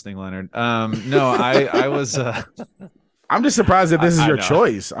you for hosting, Leonard. No, I was. I'm just surprised that this is your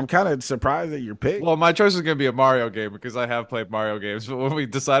choice. I'm kind of surprised that your pick. Well, my choice was going to be a Mario game because I have played Mario games. But when we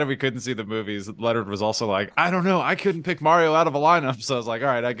decided we couldn't see the movies, Leonard was also like, I don't know. I couldn't pick Mario out of a lineup. So I was like, all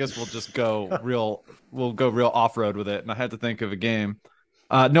right, I guess we'll just go real off-road with it. And I had to think of a game.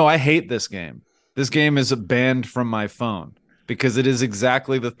 No, I hate this game. This game is banned from my phone because it is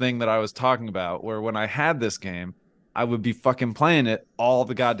exactly the thing that I was talking about, where when I had this game, I would be fucking playing it all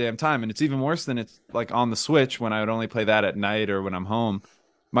the goddamn time. And it's even worse than it's like on the Switch when I would only play that at night or when I'm home.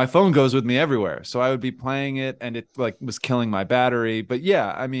 My phone goes with me everywhere. So I would be playing it and it like was killing my battery. But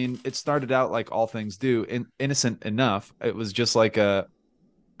yeah, I mean, it started out like all things do, innocent enough. It was just like I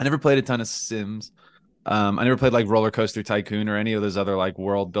never played a ton of Sims. I never played like Roller Coaster Tycoon or any of those other like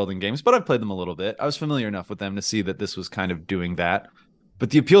world building games, but I've played them a little bit. I was familiar enough with them to see that this was kind of doing that. But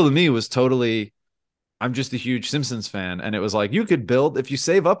the appeal to me was totally, I'm just a huge Simpsons fan. And it was like, you could build, if you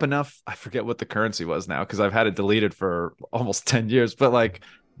save up enough, I forget what the currency was now, because I've had it deleted for almost 10 years, but like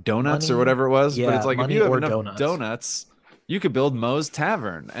donuts money, or whatever it was. Yeah, but it's like, if you have enough donuts, you could build Moe's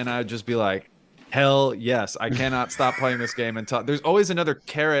Tavern. And I'd just be like, hell yes, I cannot stop playing this game until there's always another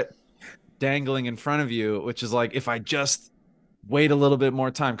carrot dangling in front of you, which is like, if I just wait a little bit more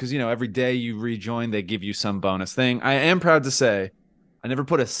time, because, you know, every day you rejoin, they give you some bonus thing. I am proud to say I never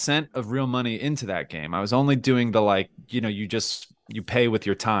put a cent of real money into that game. I was only doing the, like, you know, you pay with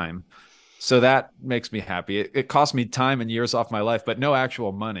your time. So that makes me happy. It cost me time and years off my life, but no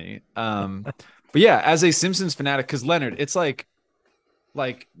actual money. But yeah, as a Simpsons fanatic, because Leonard, it's like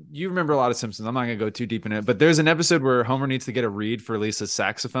you remember a lot of Simpsons. I'm not going to go too deep in it, but there's an episode where Homer needs to get a reed for Lisa's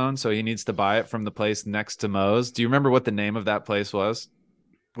saxophone. So he needs to buy it from the place next to Moe's. Do you remember what the name of that place was?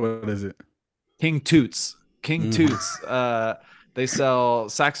 What is it? King Toots. They sell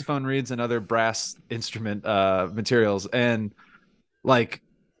saxophone reeds and other brass instrument materials. And like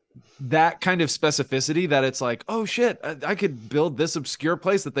that kind of specificity that it's like, oh shit, I could build this obscure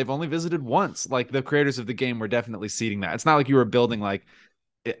place that they've only visited once. Like the creators of the game were definitely seeding that. It's not like you were building like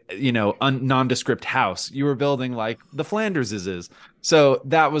nondescript house. You were building like the Flanderses is. So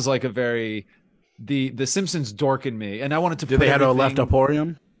that was like a very the Simpsons dork in me, and I wanted to. Did they have a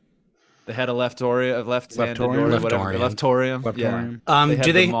leftorium? They had a leftorium, whatever. Leftorium. Yeah.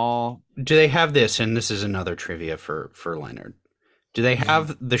 Do they mall? Do they have this? And this is another trivia for Leonard. Do they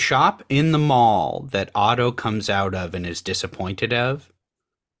have the shop in the mall that Otto comes out of and is disappointed of?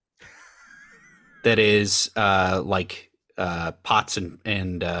 That is like pots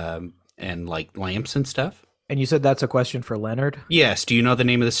and like lamps and stuff. And you said that's a question for Leonard? Yes. Do you know the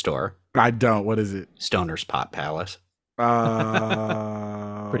name of the store? I don't. What is it? Stoner's Pot Palace.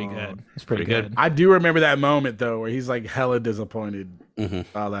 Pretty good. It's pretty good. I do remember that moment though, where he's like hella disappointed. Mm-hmm.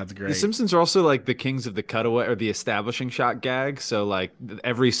 Oh, that's great. The Simpsons are also like the kings of the cutaway or the establishing shot gag. So like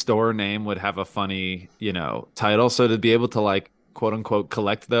every store name would have a funny, title. So to be able to like quote unquote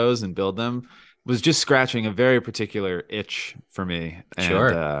collect those and build them was just scratching a very particular itch for me. And,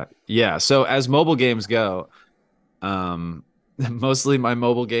 sure. Yeah. So as mobile games go, mostly my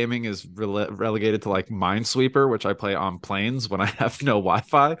mobile gaming is relegated to like Minesweeper, which I play on planes when I have no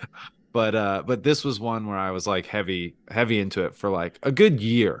Wi-Fi. But this was one where I was like heavy into it for like a good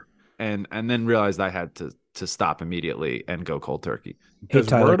year, and then realized I had to stop immediately and go cold turkey. Hey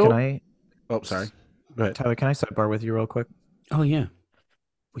Tyler, can I? Oh, sorry. Go ahead. Tyler, can I sidebar with you real quick? Oh yeah.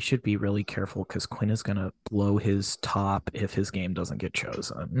 We should be really careful because Quinn is gonna blow his top if his game doesn't get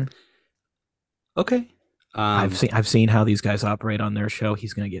chosen. Okay. I've seen how these guys operate on their show.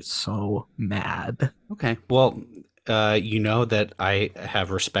 He's gonna get so mad. Okay. Well, you know that I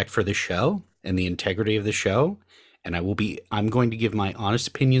have respect for the show and the integrity of the show, and I'm going to give my honest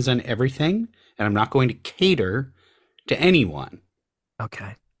opinions on everything, and I'm not going to cater to anyone.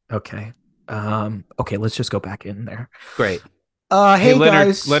 Okay. Okay, let's just go back in there. Great. Hey Leonard,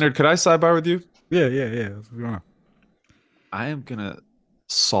 guys. Leonard, could I sidebar with you? Yeah. What's going on? I am gonna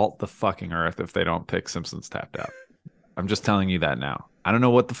salt the fucking earth if they don't pick Simpsons Tapped Out. I'm just telling you that now. I don't know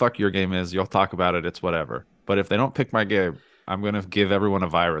what the fuck your game is. You'll talk about it. It's whatever. But if they don't pick my game, I'm going to give everyone a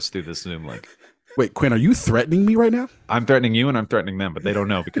virus through this Zoom link. Wait, Quinn, are you threatening me right now? I'm threatening you and I'm threatening them, but they don't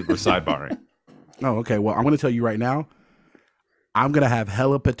know because we're sidebarring. Oh, okay. Well, I'm going to tell you right now, I'm going to have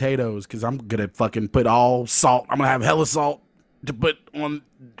hella potatoes because I'm going to fucking put all salt. I'm going to have hella salt to put on.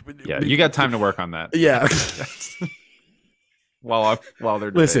 Yeah, you got time to work on that. Yeah. while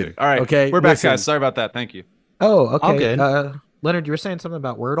they're debating. Listen. All right. Okay. We're back, guys. Sorry about that. Thank you. Oh, okay. All good. Leonard, you were saying something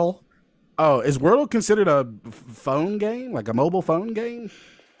about Wordle? Oh, is Wordle considered a phone game? Like a mobile phone game?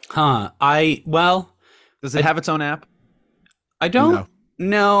 Huh. Does it have its own app? I don't.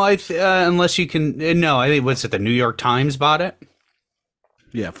 No, unless you can. No, I think the New York Times bought it.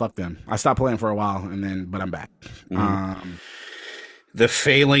 Yeah, fuck them. I stopped playing for a while, but I'm back. Mm-hmm. The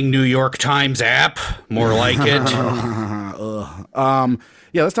failing New York Times app, more like it.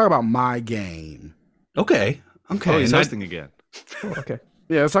 Yeah, let's talk about my game. Okay. Oh, he's hosting again. Oh, okay.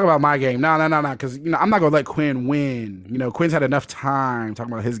 Yeah, let's talk about my game. No, because I'm not gonna let Quinn win. Quinn's had enough time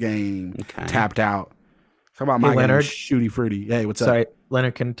talking about his game. Okay. Tapped out. Talk about my Leonard. game. Shooty fruity. Hey, what's up? Sorry,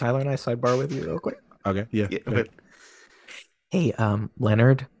 Leonard. Can Tyler and I sidebar with you real quick? Okay. Yeah. But Hey,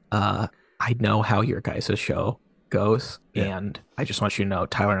 Leonard. I know how your guys' show goes, and I just want you to know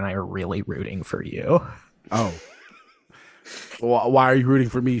Tyler and I are really rooting for you. Oh. Well, why are you rooting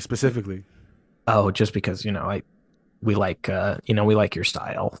for me specifically? Oh, just because we like your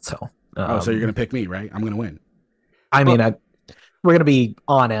style. So so you're gonna pick me, right? I'm gonna win. I mean, we're gonna be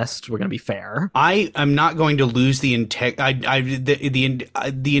honest. We're gonna be fair. I am not going to lose the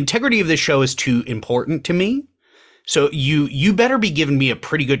the integrity of this show is too important to me. So you better be giving me a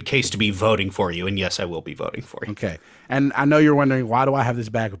pretty good case to be voting for you, and yes, I will be voting for you. Okay. And I know you're wondering, why do I have this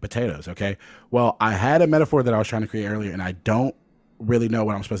bag of potatoes? Okay. Well, I had a metaphor that I was trying to create earlier, and I don't really know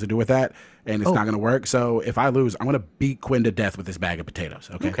what I'm supposed to do with that, and it's not going to work. So if I lose, I'm going to beat Quinn to death with this bag of potatoes.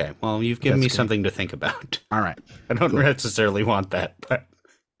 Okay. Okay. Well, you've given me something to think about. All right. I don't necessarily want that, but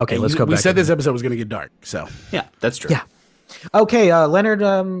okay, let's go back. We said this episode was going to get dark, so yeah, that's true. Yeah. Okay, Leonard,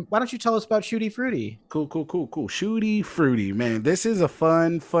 why don't you tell us about Shooty Fruity? Cool. Shooty Fruity, man. This is a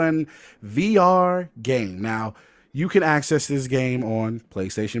fun VR game. Now, you can access this game on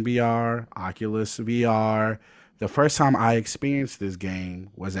PlayStation VR, Oculus VR. The first time I experienced this game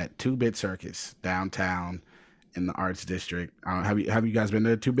was at 2-Bit Circus downtown in the Arts District. Have you guys been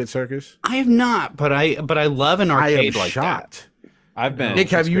to 2-Bit Circus? I have not, but I love an arcade like that. I've been. Nick,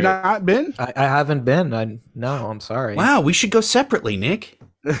 have you not been? I haven't been. No, I'm sorry. Wow, we should go separately, Nick.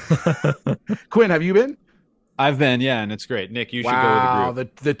 Quinn, have you been? I've been, yeah, and it's great. Nick, you should go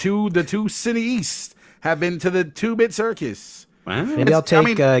with the group. The two City East have been to the 2-Bit Circus. Wow. Maybe I'll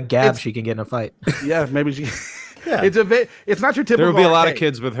take Gab. She can get in a fight. Yeah, maybe she. Yeah. It's not your typical. There would be a lot of arcade.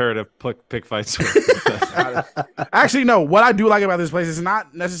 kids with her to pick fights with. Actually, no. What I do like about this place is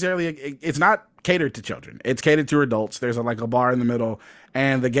not necessarily. It's not catered to children. It's catered to adults. There's a bar in the middle,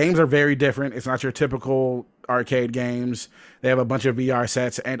 and the games are very different. It's not your typical arcade games. They have a bunch of VR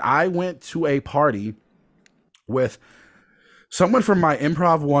sets, and I went to a party with someone from my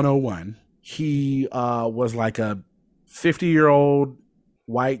Improv 101. He was like a 50-year-old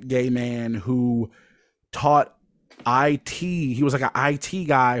white gay man who taught IT. He was like an IT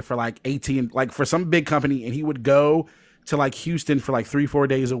guy for like 18, like for some big company, and he would go to like Houston for like 3-4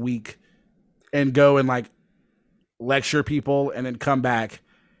 days a week and go and like lecture people and then come back.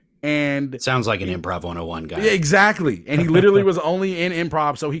 And It sounds like an Improv 101 guy. yeah, exactly. And he literally was only in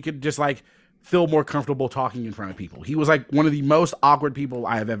improv so he could just like feel more comfortable talking in front of people. He was like one of the most awkward people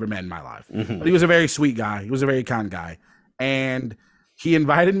I have ever met in my life. But he was a very sweet guy. He was a very kind guy. And he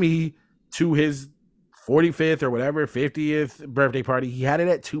invited me to his 45th or whatever, 50th birthday party. He had it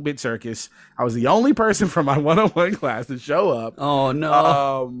at 2-Bit Circus. I was the only person from my 101 class to show up. Oh,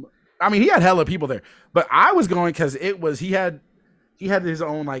 no. I mean, he had hella people there, but I was going because he had his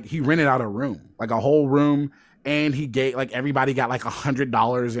own, like, he rented out a room, like a whole room, and he gave, like, everybody got like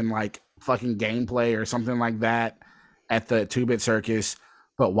 $100 in like fucking gameplay or something like that at the 2-Bit Circus.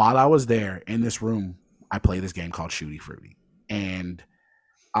 But while I was there in this room, I played this game called Shooty Fruity, and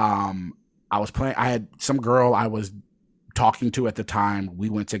I was playing. I had some girl I was talking to at the time. We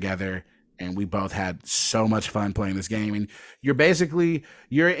went together, and we both had so much fun playing this game. And you're basically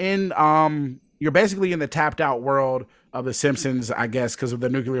in the tapped out world of the Simpsons, I guess, because of the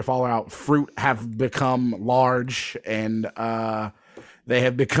nuclear fallout. Fruit have become large, and they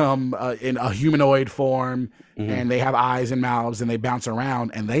have become in a humanoid form, and they have eyes and mouths, and they bounce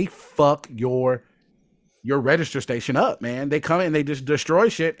around, and they fuck your register station up, man. They come in, they just destroy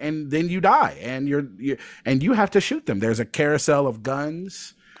shit, and then you die, and you have to shoot them. There's a carousel of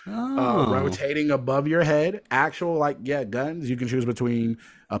guns rotating above your head. Actual guns. You can choose between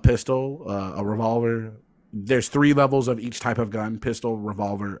a pistol, a revolver. There's 3 levels of each type of gun: pistol,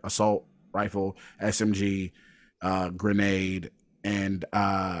 revolver, assault rifle, SMG, grenade, and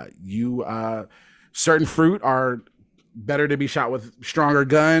certain fruit are better to be shot with stronger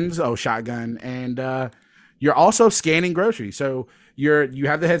guns. Shotgun. And you're also scanning groceries. So you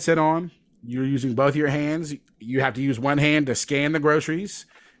have the headset on. You're using both your hands. You have to use one hand to scan the groceries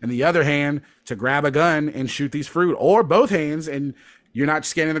and the other hand to grab a gun and shoot these fruit, or both hands, and you're not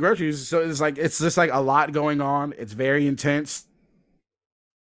scanning the groceries. So it's just like a lot going on. It's very intense,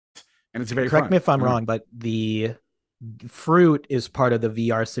 and it's very Correct fun. me if I'm wrong, but the fruit is part of the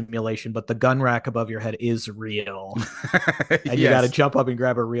VR simulation, but the gun rack above your head is real. And you got to jump up and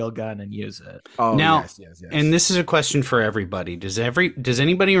grab a real gun and use it. Oh, now, yes. And this is a question for everybody. Does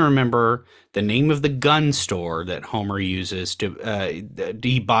anybody remember the name of the gun store that Homer uses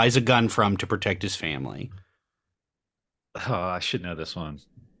he buys a gun from to protect his family? Oh, I should know this one,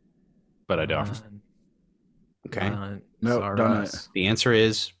 but I don't. Okay. No, don't know. The answer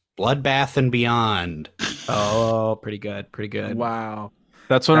is Bloodbath and Beyond. Oh, pretty good. Wow.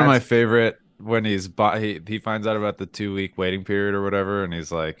 That's one of my favorite, when he finds out about the 2-week waiting period or whatever, and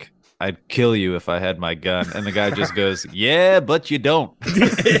he's like, I'd kill you if I had my gun. And the guy just goes, yeah, but you don't.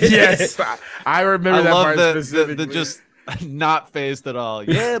 Yes. I remember that part love specifically. the just not phased at all.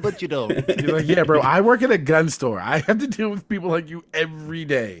 Yeah, but you don't. You're like, yeah, bro, I work at a gun store. I have to deal with people like you every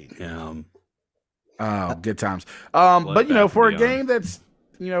day. Oh, good times. But for a game that's,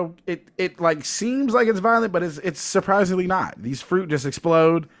 it like seems like it's violent, but it's surprisingly not. These fruit just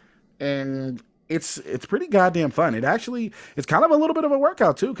explode, and it's pretty goddamn fun. It's kind of a little bit of a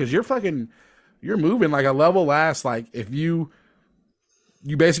workout too, because you're moving like a level lasts, like if you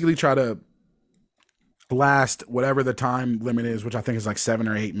basically try to last whatever the time limit is, which I think is like 7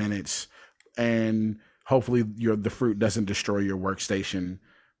 or 8 minutes, and hopefully the fruit doesn't destroy your workstation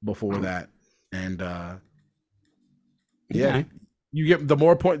before that. And you get the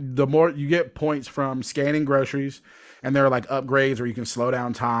more you get points from scanning groceries, and there are like upgrades where you can slow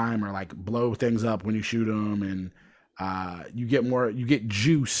down time or like blow things up when you shoot them, and you get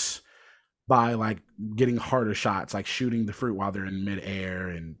juice by like getting harder shots, like shooting the fruit while they're in midair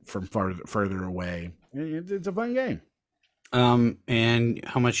and from further away. It's a fun game. And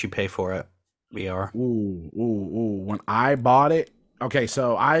how much you pay for it? VR. Ooh. When I bought it, okay,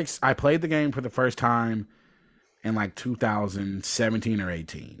 so I played the game for the first time in like 2017 or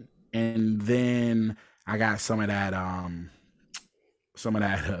 18, and then I got some of that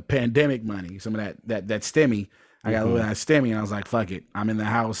pandemic money, some of that stimmy. I got a little of that stimmy, and I was like, fuck it, I'm in the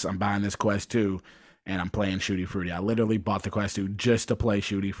house, I'm buying this Quest 2, and I'm playing Shooty Fruity. I literally bought the Quest 2 just to play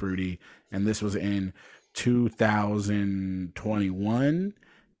Shooty Fruity, and this was in 2021,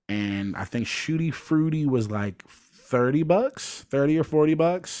 and I think Shooty Fruity was like $30, 30 or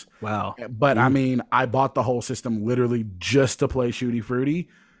 $40. Wow. But I mean, I bought the whole system literally just to play Shooty Fruity.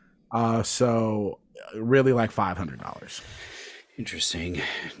 So really like $500. Interesting.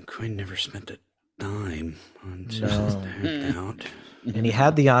 Quinn never spent a dime on No. Simpsons Tapped Out. And he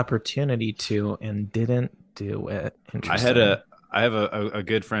had the opportunity to and didn't do it. I have a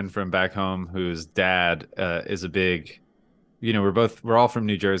good friend from back home whose dad is a big, we're all from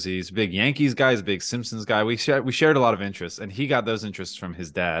New Jersey. He's a big Yankees guy, he's a big Simpsons guy. We shared a lot of interests, and he got those interests from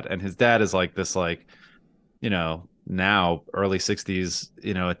his dad. And his dad is like this, like, now early 60s,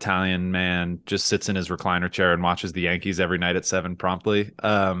 Italian man, just sits in his recliner chair and watches the Yankees every night at 7 promptly.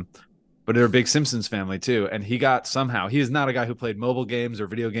 But they're a big Simpsons family too. And he is not a guy who played mobile games or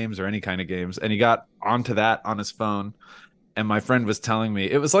video games or any kind of games. And he got onto that on his phone. And my friend was telling me,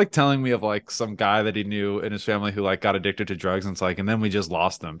 it was like telling me of like some guy that he knew in his family who like got addicted to drugs. And it's like, and then we just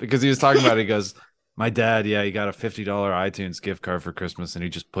lost him, because he was talking about it. He goes, my dad, he got a $50 iTunes gift card for Christmas, and he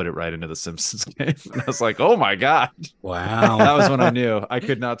just put it right into the Simpsons game. And I was like, oh my God. Wow. That was when I knew I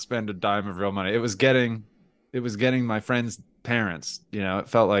could not spend a dime of real money. It was getting my friend's parents. It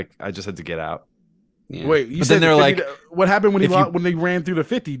felt like I just had to get out. Yeah. Wait, you But said then they're like, what happened when if when they ran through the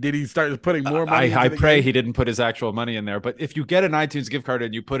 50? Did he start putting more money? I into the pray game? he didn't put his actual money in there. But if you get an iTunes gift card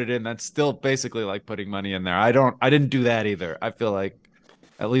and you put it in, that's still basically like putting money in there. I didn't do that either. I feel like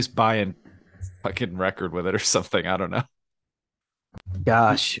at least buying fucking record with it or something. I don't know.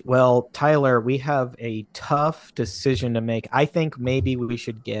 Gosh. Well, Tyler, we have a tough decision to make. I think maybe we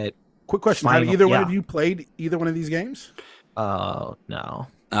should get. Quick question: Final- Have either one yeah. of you played either one of these games? Oh, no.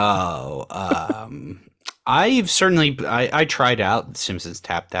 I've certainly I tried out Simpsons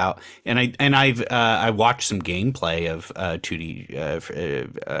Tapped Out, and I watched some gameplay of Shooty.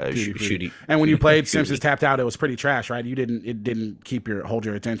 And when you played Simpsons Tapped Out, it was pretty trash, right? It didn't hold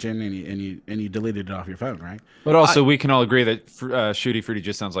your attention, and you deleted it off your phone, right? But also, we can all agree that Shooty Fruity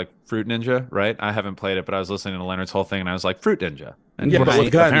just sounds like Fruit Ninja, right? I haven't played it, but I was listening to Leonard's whole thing, and I was like, Fruit Ninja. And Yeah, but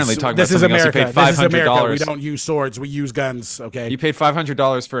with guns. apparently talking This about is something else. America. He paid This is America. $500. We don't use swords. We use guns. Okay. He paid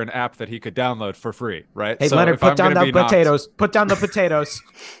 $500 for an app that he could download for free, right? Hey, So Leonard, if I'm put down gonna the be knocked- potatoes. Put down the potatoes.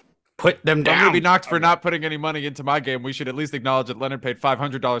 Put them If I'm down. going to be knocked for not putting any money into my game, we should at least acknowledge that Leonard paid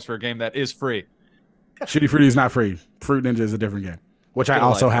 $500 for a game that is free. Shooty Fruity is not free. Fruit Ninja is a different game, which I Get a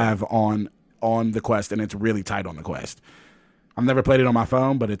also life, have on the Quest, and it's really tight on the Quest. I've never played it on my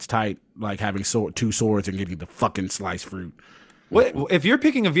phone, but it's tight, like having two swords and getting the fucking sliced fruit. What if you're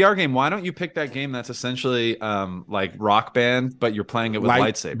picking a VR game? Why don't you pick that game that's essentially like Rock Band, but you're playing it with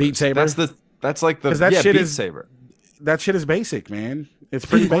lightsabers? Beat Saber. That's like the 'Cause that shit Beat is- Saber. That shit is basic, man. It's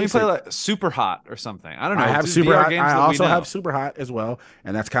pretty Why don't you basic. play like Super Hot or something? I don't know. I have Just Super VR Hot. games I that we also know. have Super Hot as well,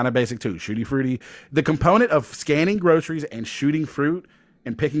 and that's kind of basic too. Shooty Fruity. The component of scanning groceries and shooting fruit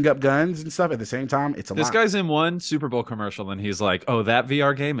and picking up guns and stuff at the same time, it's a This lot. guy's in one Super Bowl commercial and he's like, "Oh, that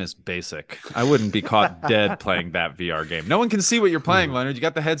VR game is basic. I wouldn't be caught dead playing that VR game. No one can see what you're playing, Leonard. You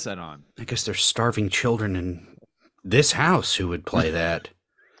got the headset on." I guess there's starving children in this house who would play that.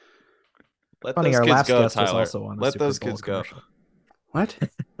 Let Funny, those our kids last go, guest was Tyler. also on a Let Super those Bowl kids go. commercial. What?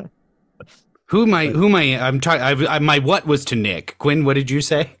 Who am I? I'm trying. My what was to Nick. Quinn, what did you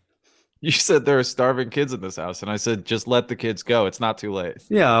say? You said there are starving kids in this house, and I said just let the kids go. It's not too late.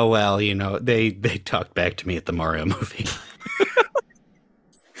 Yeah, well, they talked back to me at the Mario movie.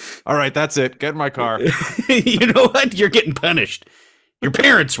 All right, that's it. Get in my car. You know what? You're getting punished. Your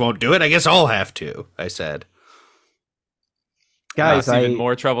parents won't do it. I guess I'll have to, I said. Guys, It's even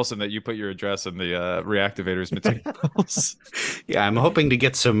more troublesome that you put your address in the reactivators materials. Yeah, I'm hoping to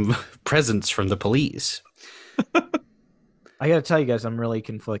get some presents from the police. I got to tell you guys, I'm really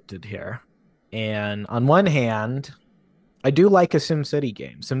conflicted here. And on one hand, I do like a SimCity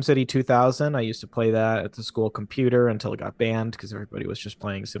game. SimCity 2000, I used to play that at the school computer until it got banned because everybody was just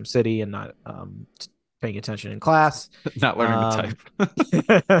playing SimCity and not paying attention in class. Not learning to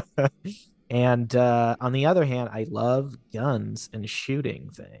type. And on the other hand, I love guns and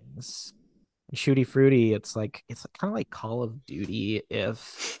shooting things. And Shooty Fruity, it's kind of like Call of Duty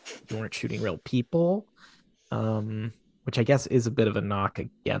if you weren't shooting real people, which I guess is a bit of a knock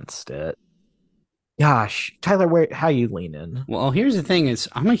against it. Gosh, Tyler, how you leaning? Well, here's the thing: is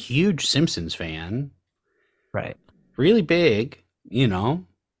I'm a huge Simpsons fan, Right. really big.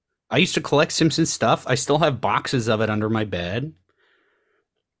 I used to collect Simpsons stuff. I still have boxes of it under my bed.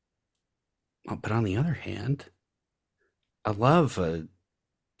 Oh, but on the other hand, I love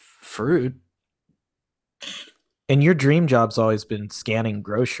fruit. And your dream job's always been scanning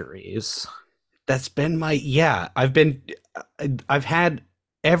groceries. That's been I've had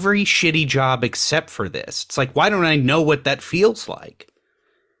every shitty job except for this. It's like, why don't I know what that feels like?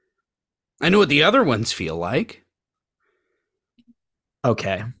 I know what the other ones feel like.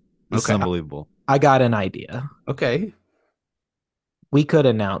 Okay. This is Okay. unbelievable. I got an idea. Okay. We could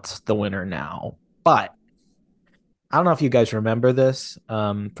announce the winner now, but I don't know if you guys remember this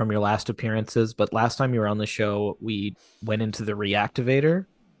from your last appearances, but last time you were on the show, we went into the reactivator.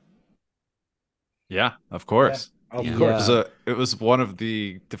 Yeah, of course. Of Yeah. course. It was one of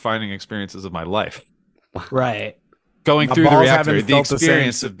the defining experiences of my life. Right. Going My through the balls reactor, haven't the felt the same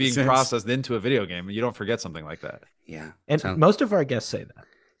experience of being since. processed into a video game, and you don't forget something like that. Yeah. And most of our guests say that.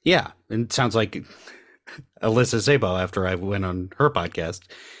 Yeah. And it sounds like Alyssa Szabo, after I went on her podcast,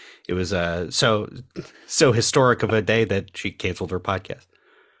 it was so historic of a day that she canceled her podcast.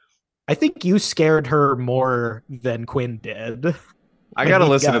 I think you scared her more than Quinn did. I gotta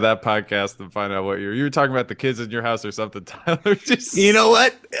listen to that podcast and find out what you were talking about the kids in your house or something, Tyler. Just... You know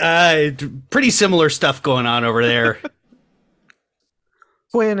what? Pretty similar stuff going on over there.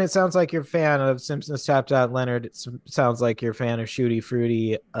 Quinn, it sounds like you're a fan of Simpsons Tapped Out Leonard. It sounds like you're a fan of Shooty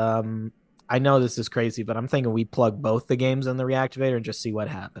Fruity. I know this is crazy, but I'm thinking we plug both the games in the reactivator and just see what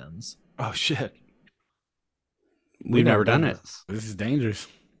happens. Oh shit. We've never done it. This is dangerous.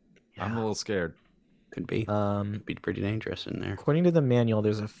 Yeah. I'm a little scared. Could be. Be pretty dangerous in there. According to the manual,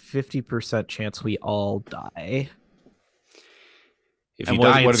 there's a 50% chance we all die. If you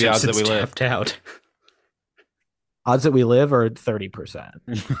die, what are the odds that we live? Tapped out. Odds that we live are 30%.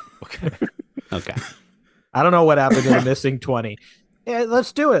 Okay. Okay. I don't know what happened to the missing 20. Yeah,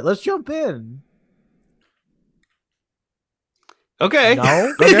 let's do it. Let's jump in. Okay.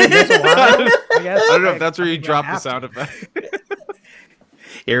 No? Okay, that's a while, I guess. I don't know if that's where you drop the sound effect.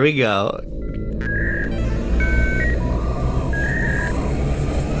 Here we go.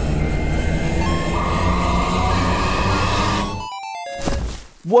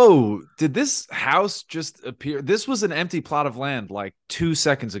 Whoa, did this house just appear? This was an empty plot of land like 2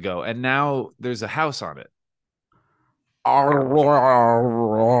 seconds ago, and now there's a house on it. Why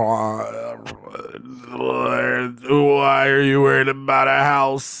are you worried about a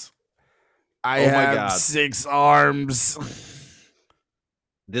house? I have God. 6 arms.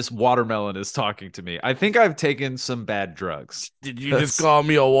 This watermelon is talking to me. I think I've taken some bad drugs. Did you just call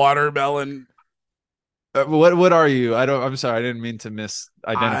me a watermelon? What are you? I'm sorry. I didn't mean to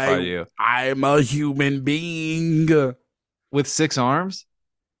misidentify you. I'm a human being. With 6 arms?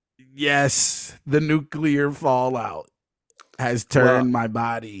 Yes, the nuclear fallout has turned my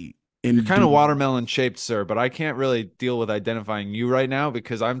body into... You're kind of watermelon shaped, sir, but I can't really deal with identifying you right now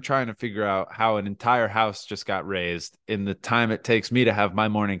because I'm trying to figure out how an entire house just got raised in the time it takes me to have my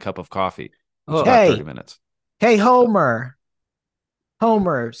morning cup of coffee. Oh. About 30 minutes. Hey, Homer,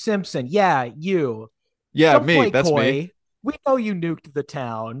 Simpson. Yeah, you. Yeah, Don't me. play That's coy. me. We know you nuked the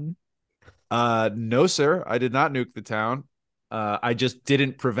town. No, sir. I did not nuke the town. I just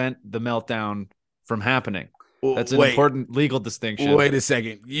didn't prevent the meltdown from happening. That's an important legal distinction. Wait a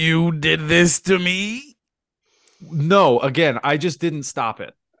second. You did this to me? No, again, I just didn't stop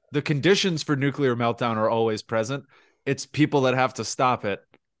it. The conditions for nuclear meltdown are always present. It's people that have to stop it.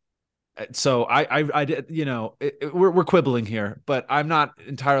 So I did, we're quibbling here, but I'm not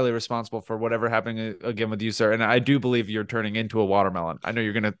entirely responsible for whatever happening again with you, sir. And I do believe you're turning into a watermelon. I know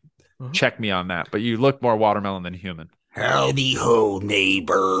you're going to check me on that, but you look more watermelon than human. Howdy ho,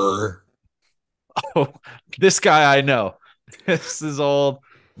 neighbor. Oh, this guy I know. This is old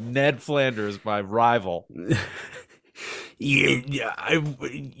Ned Flanders, my rival. You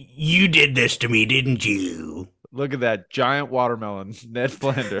did this to me, didn't you? Look at that giant watermelon, Ned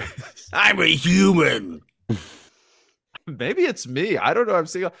Flanders. I'm a human. Maybe it's me. I don't know. I'm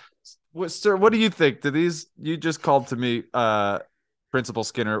seeing. Sir, what do you think? You just called to me, Principal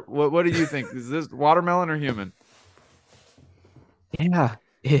Skinner. What do you think? Is this watermelon or human? Yeah.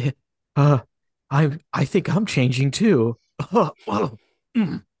 I think I'm changing too. Hi.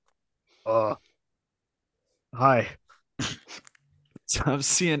 So I'm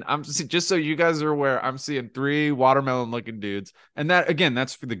seeing, just so you guys are aware, I'm seeing 3 watermelon looking dudes. And that, again,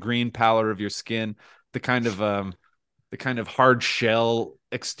 that's for the green pallor of your skin, the kind of hard shell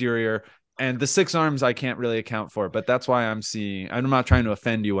exterior. And the 6 arms I can't really account for, but that's why I'm not trying to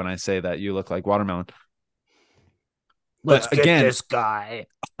offend you when I say that you look like watermelon. Let's get this guy.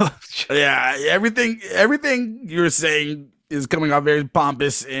 Yeah, everything you're saying is coming off very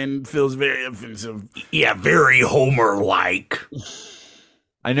pompous and feels very offensive. Yeah, very Homer-like.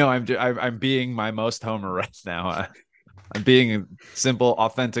 I know I'm being my most Homer right now. I'm being a simple,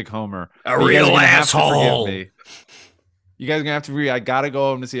 authentic Homer. A real asshole. You guys are gonna have to agree. I gotta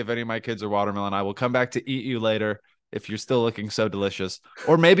go home to see if any of my kids are watermelon. I will come back to eat you later. if you're still looking so delicious.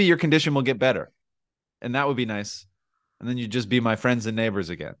 Or maybe your condition will get better. And that would be nice. And then you'd just be my friends and neighbors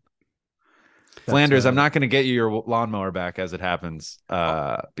again. Flanders, I'm not going to get you your lawnmower back as it happens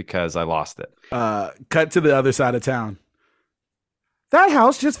because I lost it. Cut to the other side of town. That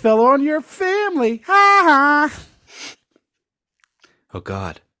house just fell on your family. Ha ha. Oh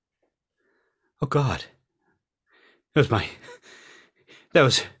God. Oh God. That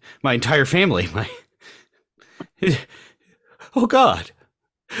was my entire family. Oh God.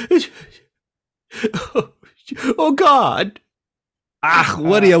 Oh God. Ah,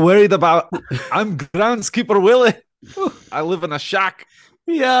 what are you worried about? I'm groundskeeper Willie. I live in a shack.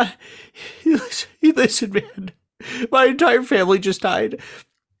 Yeah. Listen, man. My entire family just died.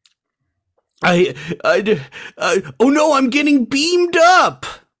 Oh no, I'm getting beamed up.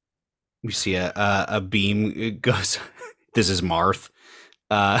 We see a beam goes. This is Marth.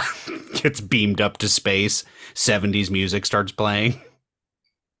 Gets beamed up to space. 70s music starts playing.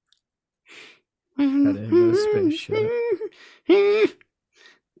 Spaceship.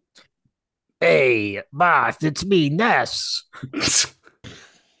 Hey, Marth, it's me, Ness.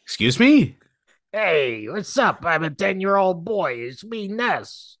 Excuse me? Hey, what's up? I'm a 10-year-old boy. It's me,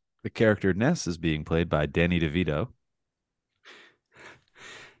 Ness. The character Ness is being played by Danny DeVito.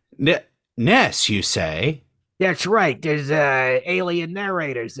 Ness, you say? That's right. There's alien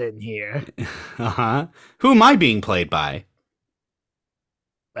narrators in here. Uh-huh. Who am I being played by?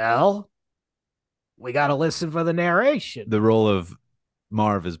 Well, we gotta listen for the narration. The role of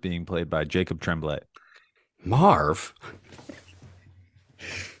Marv is being played by Jacob Tremblay. Marv?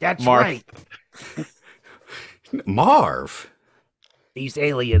 That's Marv. right. Marv? These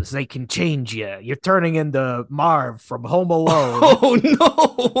aliens, they can change you. You're turning into Marv from Home Alone. Oh,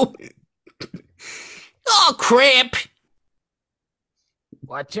 no! Oh, crap!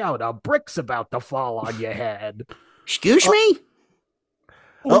 Watch out, a brick's about to fall on your head. Excuse me?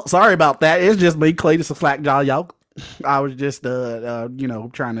 Oh, sorry about that. It's just me, Cletus Slackjaw, y'all. I was just,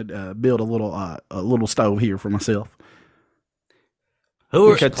 trying to build a little stove here for myself.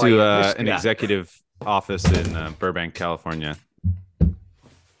 We cut to an executive office in Burbank, California.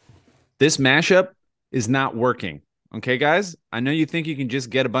 This mashup is not working. Okay, guys? I know you think you can just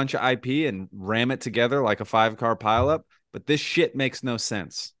get a bunch of IP and ram it together like a 5-car pileup, but this shit makes no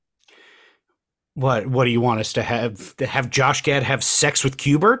sense. What do you want us to have? To have Josh Gad have sex with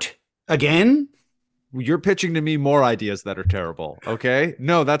Qbert? Again? You're pitching to me more ideas that are terrible, okay?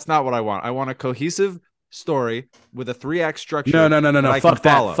 No, that's not what I want. I want a cohesive story with a 3-act structure. No. Fuck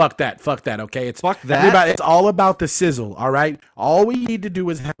that. Okay, Fuck that. Everybody, it's all about the sizzle. All right. All we need to do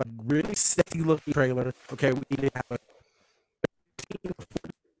is have a really sexy looking trailer. Okay, we need to have a.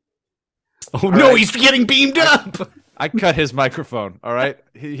 Oh no, right. He's getting beamed up. I cut his microphone. All right,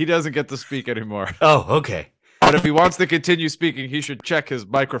 he doesn't get to speak anymore. Oh, okay. But if he wants to continue speaking, he should check his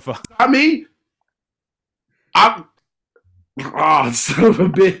microphone. I'm. Oh, son of a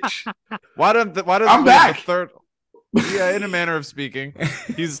bitch! Why don't I'm back. The third? Yeah, in a manner of speaking,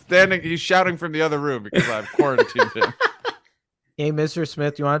 he's shouting from the other room because I've quarantined him. Hey, Mr.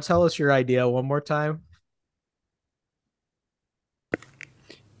 Smith, you want to tell us your idea one more time?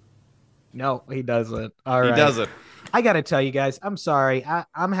 No, he doesn't. All right. He doesn't. I got to tell you guys, I'm sorry.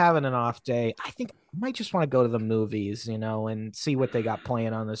 I'm having an off day. I think I might just want to go to the movies, and see what they got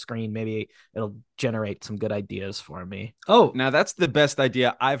playing on the screen. Maybe it'll generate some good ideas for me. Oh, now that's the best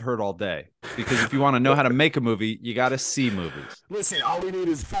idea I've heard all day. Because if you want to know how to make a movie, you got to see movies. Listen, all we need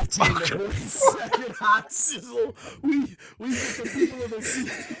is 15 to 20 second hot sizzle. We get the people in the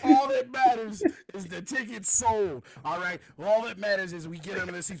seats. All that matters is the tickets sold. All right. All that matters is we get them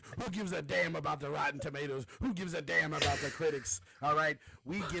in the seats. Who gives a damn about the Rotten Tomatoes? Who gives a damn about the critics? All right.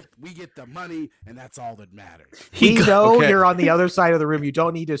 We get the money, and that's all that matters. Okay. You're on the other side of the room. You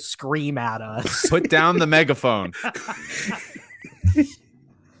don't need to scream at us. Put down the megaphone.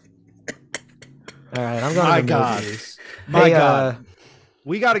 All right, I'm going to the movies. My God.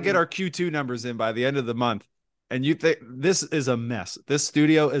 We got to get our Q2 numbers in by the end of the month. And you think this is a mess. This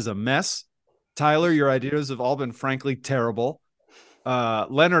studio is a mess. Tyler, your ideas have all been frankly terrible.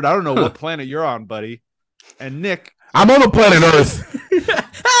 Leonard, I don't know what planet you're on, buddy. And Nick. I'm on the planet Earth.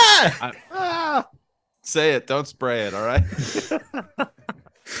 Say it. Don't spray it, all right?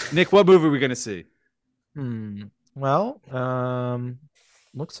 Nick, what movie are we going to see? Well,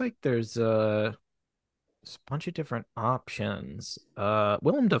 looks like there's a bunch of different options.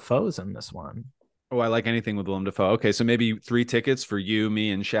 Willem Dafoe's in this one. Oh, I like anything with Willem Dafoe. Okay, so maybe 3 tickets for you,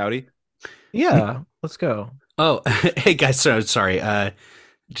 me, and Shouty. Yeah, let's go. Oh, hey guys, so sorry.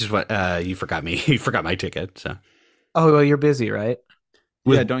 Just what you forgot me. You forgot my ticket. So. Oh, well, you're busy, right?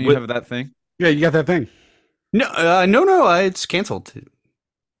 Yeah, don't you have that thing? Yeah, you got that thing. No, it's canceled.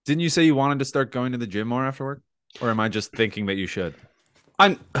 Didn't you say you wanted to start going to the gym more after work? Or am I just thinking that you should?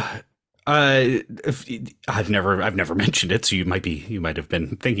 I'm. I've never mentioned it, so you might have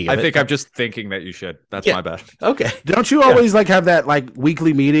been thinking of it. I think I'm just thinking that you should. That's my bad. Okay. Don't you always like have that like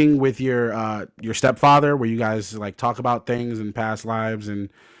weekly meeting with your stepfather where you guys like talk about things and past lives and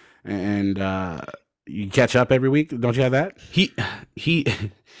you catch up every week? Don't you have that? He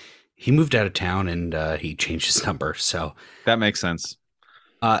moved out of town and he changed his number, so That makes sense.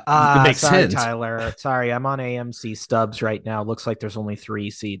 it makes sorry, sense. Tyler. Sorry, I'm on AMC Stubs right now. Looks like there's only 3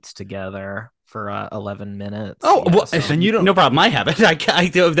 seats together for 11 minutes. Oh, Yeah, well, so- then you don't. No problem. I have it.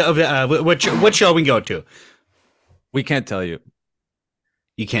 What show we go to? We can't tell you.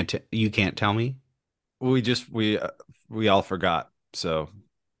 You can't tell me. We all forgot, so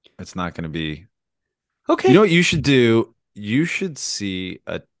it's not going to be. Okay. You know what you should do? You should see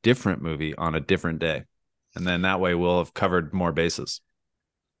a different movie on a different day, and then that way we'll have covered more bases.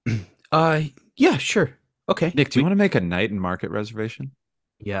 Yeah, sure. Okay. Nick, do you want to make a night and market reservation?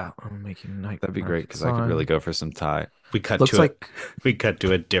 Yeah, I'm making night. That'd be great because I could really go for some Thai. We cut Looks to like we cut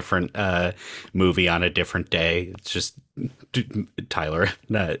to a different movie on a different day. It's just Tyler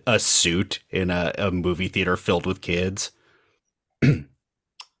in a suit in a movie theater filled with kids.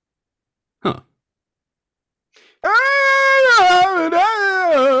 Huh.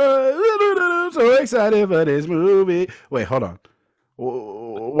 So excited for this movie. Wait, hold on.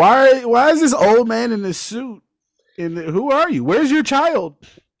 Why is this old man in this suit? Who are you? Where's your child?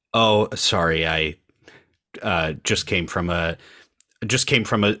 Oh, sorry. I just came from a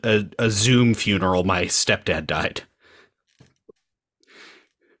Zoom funeral. My stepdad died.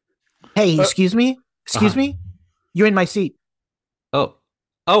 Hey, excuse me? Excuse me? You're in my seat. Oh,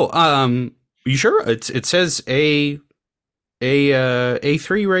 you sure? It says A3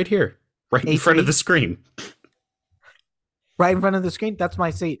 right here, right in front of A3? the screen. Right in front of the screen? That's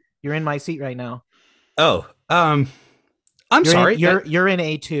my seat. You're in my seat right now. Oh, I'm You're sorry. You're in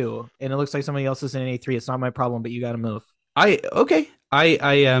A2, and it looks like somebody else is in A3. It's not my problem, but you got to move. Okay. Okay.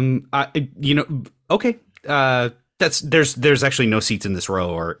 There's actually no seats in this row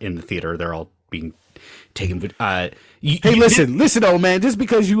or in the theater. They're all being taken. Listen, old man. Just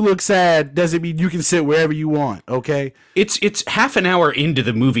because you look sad doesn't mean you can sit wherever you want. Okay. It's half an hour into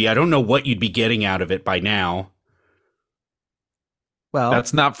the movie. I don't know what you'd be getting out of it by now. Well,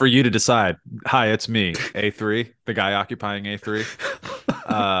 That's not for you to decide. Hi, it's me, A3, the guy occupying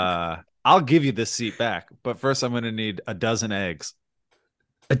A3. I'll give you this seat back, but first I'm going to need a dozen eggs.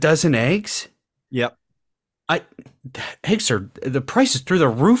 A dozen eggs? Yep. Eggs the price is through the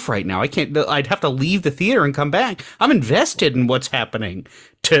roof right now. I'd have to leave the theater and come back. I'm invested in what's happening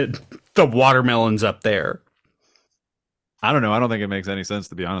to the watermelons up there. I don't know. I don't think it makes any sense,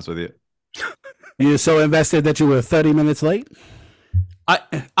 to be honest with you. You're so invested that you were 30 minutes late?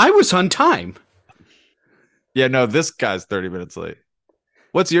 I was on time. Yeah, no, this guy's 30 minutes late.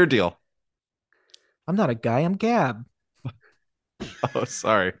 What's your deal? I'm not a guy. I'm Gab. Oh,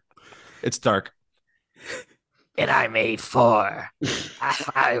 sorry. It's dark. And I'm A4.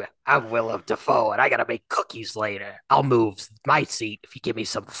 I'm Willem Dafoe, and I gotta make cookies later. I'll move my seat if you give me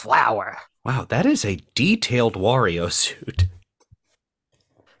some flour. Wow, that is a detailed Wario suit.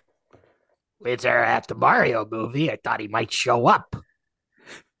 It's at the Mario movie. I thought he might show up.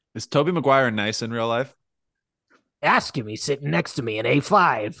 Is Tobey Maguire nice in real life? Ask him. He's sitting next to me in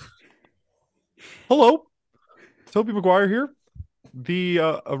A5. Hello. Tobey Maguire here.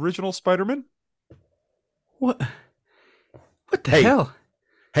 The original Spider-Man. What the hell?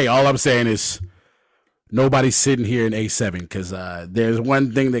 Hey, all I'm saying is nobody's sitting here in A7 because there's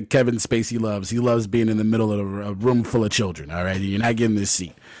one thing that Kevin Spacey loves. He loves being in the middle of a room full of children. All right, you're not getting this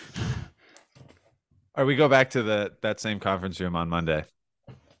seat. All right, we go back to that same conference room on Monday.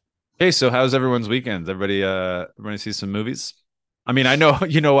 Okay, so how's everyone's weekends? Everybody see some movies? I mean, I know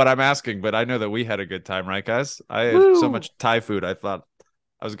you know what I'm asking, but I know that we had a good time, right, guys? I had so much Thai food. I thought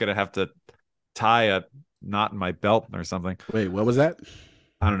I was gonna have to tie a knot in my belt or something. Wait, what was that?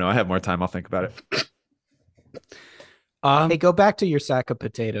 I don't know. I have more time. I'll think about it. Hey, go back to your sack of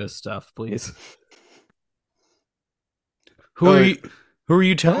potatoes stuff, please. Who are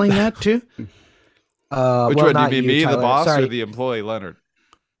you telling that to? Which well, one? not You mean me, Tyler. the boss, Sorry. or the employee, Leonard?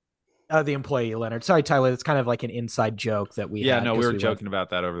 The employee, Leonard. Sorry, Tyler. It's kind of like an inside joke that we Yeah, had no, 'cause we were left- joking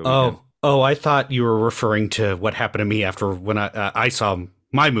about that over the weekend. Oh, I thought you were referring to what happened to me after when I saw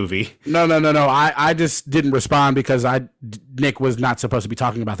my movie. No. I just didn't respond because Nick was not supposed to be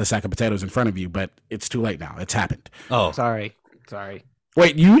talking about the sack of potatoes in front of you, but it's too late now. It's happened. Oh, Sorry.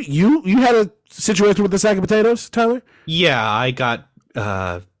 Wait, you had a situation with the sack of potatoes, Tyler? yeah, I got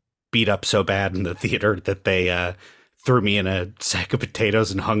beat up so bad in the theater that they threw me in a sack of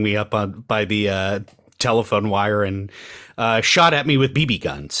potatoes and hung me up by the telephone wire and shot at me with BB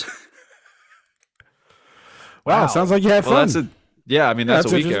guns. Wow, sounds like you had fun. That's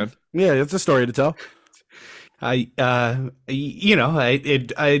a weekend. Yeah, it's a story to tell. It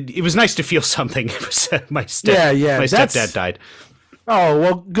was nice to feel something. It was my stepdad died. Oh,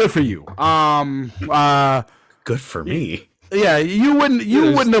 well, good for you. Good for me. Yeah, you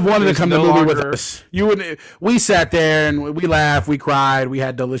wouldn't have wanted to come to the movie with us. You wouldn't. We sat there and we laughed, we cried, we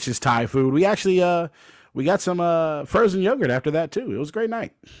had delicious Thai food. We actually we got some frozen yogurt after that too. It was a great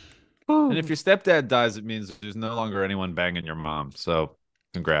night. And if your stepdad dies, it means there's no longer anyone banging your mom. So,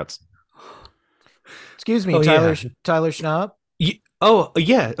 congrats. Excuse me, Tyler. Yeah. Tyler Schnapp.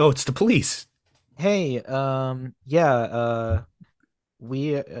 Yeah. It's the police. Hey,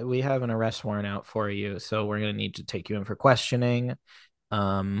 we have an arrest warrant out for you, so we're gonna need to take you in for questioning.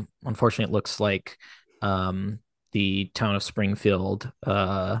 Unfortunately, it looks like the town of Springfield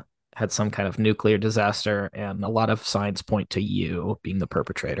had some kind of nuclear disaster, and a lot of signs point to you being the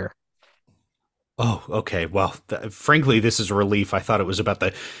perpetrator. Oh, okay. Well, frankly, this is a relief. I thought it was about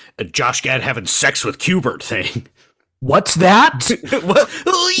the Josh Gad having sex with Qbert thing. What's that? What?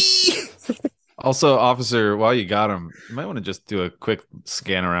 Also, officer, while you got him, you might want to just do a quick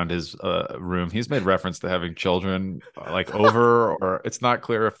scan around his room. He's made reference to having children over, or it's not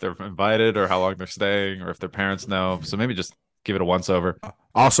clear if they're invited or how long they're staying or if their parents know. So maybe just give it a once over.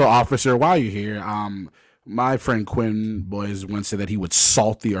 Also, officer, while you're here, my friend Quinn Boys once said that he would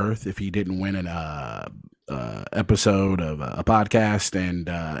salt the earth if he didn't win an episode of a podcast, and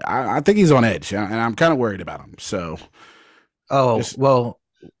I think he's on edge, and I'm kind of worried about him. So, well,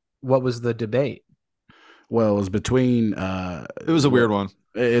 what was the debate? Well, it was between. It was a weird one.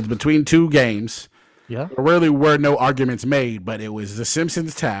 It's between two games. Yeah, there really were no arguments made, but it was The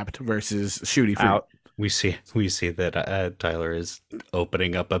Simpsons Tapped versus Shooty out. We see that Tyler is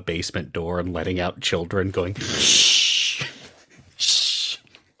opening up a basement door and letting out children going, shh, shh.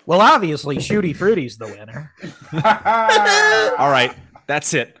 Well, obviously, Shooty Fruity's the winner. All right,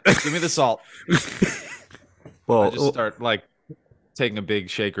 that's it. Give me the salt. Well, I just start taking a big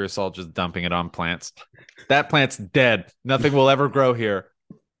shaker of salt, just dumping it on plants. That plant's dead. Nothing will ever grow here.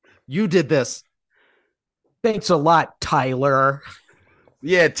 You did this. Thanks a lot, Tyler.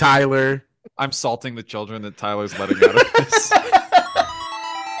 Yeah, Tyler. I'm salting the children that Tyler's letting out of this.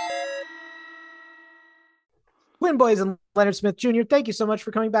 Quinn Boys and Leonard Smith Jr., thank you so much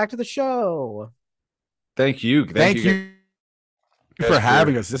for coming back to the show. Thank you. Thank you for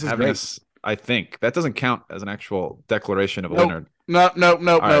having us. This is great. I think that doesn't count as an actual declaration of Leonard. No.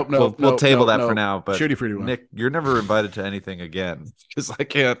 We'll table that for now. But Shooty Fruity, Nick, you're never invited to anything again because I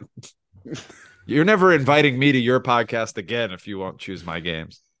can't. You're never inviting me to your podcast again if you won't choose my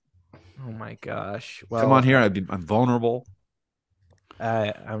games. Oh my gosh! Well, come on here. I'm vulnerable.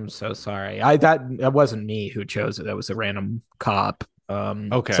 I'm so sorry. That wasn't me who chose it. That was a random cop.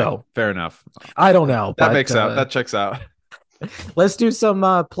 Okay, so fair enough. I don't know. That checks out. Let's do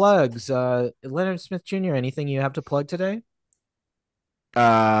some plugs. Leonard Smith Jr., anything you have to plug today?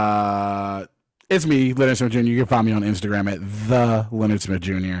 It's me, Leonard Smith Jr. You can find me on Instagram at the Leonard Smith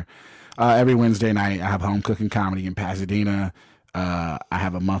Jr. Every Wednesday night, I have home cooking comedy in Pasadena. I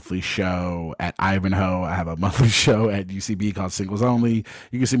have a monthly show at Ivanhoe. I have a monthly show at UCB called Singles Only.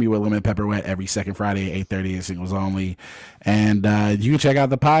 You can see me with Lemon Pepper Wet every second Friday at 8:30 at Singles Only. And you can check out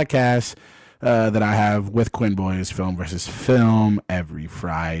the podcast that I have with Quinn Boys, Film versus Film, every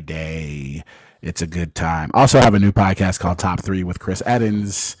Friday. It's a good time. Also have a new podcast called Top 3 with Chris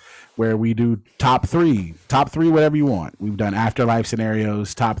Eddins, where we do top three, whatever you want. We've done afterlife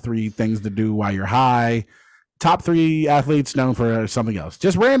scenarios, top 3 things to do while you're high, top 3 athletes known for something else.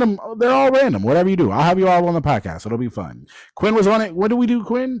 Just random. They're all random. Whatever you do. I'll have you all on the podcast. It'll be fun. Quinn was on it. What do we do,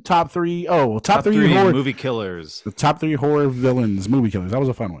 Quinn? Top 3. Oh, top 3 horror movie killers. The top 3 horror villains, movie killers. That was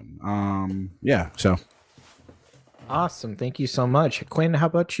a fun one. Yeah. So awesome. Thank you so much, Quinn. How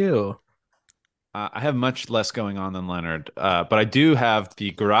about you? I have much less going on than Leonard, but I do have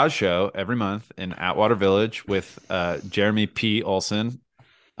the Garage Show every month in Atwater Village with Jeremy P. Olson.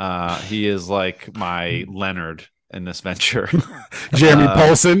 He is like my Leonard in this venture. Jeremy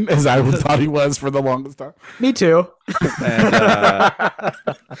Paulson, as I thought he was for the longest time. Me too.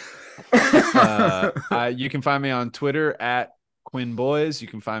 And, you can find me on Twitter at Quinn Boys. You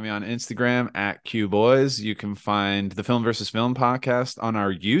can find me on Instagram at Q Boys. You can find the Film versus Film podcast on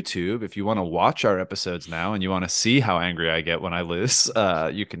our YouTube. If you want to watch our episodes now and you want to see how angry I get when I lose,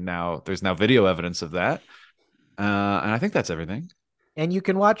 you can now. There's now video evidence of that. And I think that's everything. And you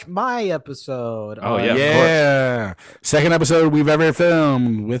can watch my episode. Oh, on- yeah. Yeah. Second episode we've ever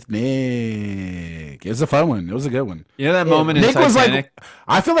filmed with Nick. It's a fun one. It was a good one. You know that moment in Nick was Titanic? like,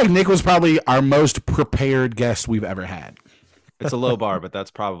 I feel like Nick was probably our most prepared guest we've ever had. It's a low bar, but that's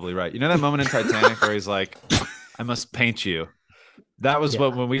probably right. You know that moment in Titanic where he's like, I must paint you. That was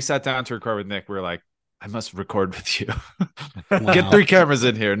what, when we sat down to record with Nick, we were like, I must record with you. Get 3 cameras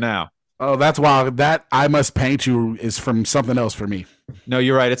in here now. Oh, that's wild. That I Must Paint You is from something else for me. No,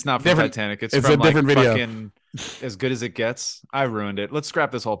 you're right. It's not from Different- Titanic. It's it's from a different like video. fucking As Good as It Gets. I ruined it. Let's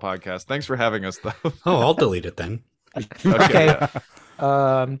scrap this whole podcast. Thanks for having us, though. Oh, I'll delete it then. Okay.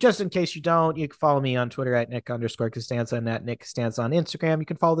 Just in case you don't, you can follow me on Twitter at Nick_Costanza and at Nick Costanza on Instagram. You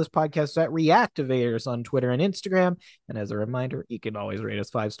can follow this podcast at Reactivators on Twitter and Instagram. And as a reminder, you can always rate us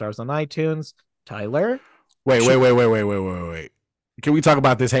 5 stars on iTunes. Tyler? Wait. Can we talk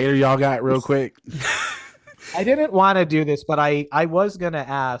about this hater y'all got real quick? I didn't want to do this, but I was going to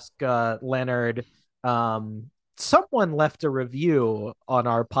ask Leonard. Someone left a review on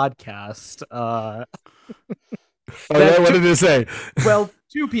our podcast. Oh, yeah, what did it say? Well,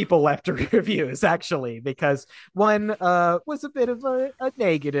 2 people left reviews actually, because one was a bit of a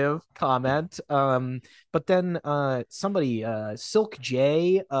negative comment, but then somebody Silk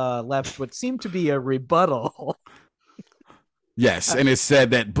J left what seemed to be a rebuttal. Yes, and it said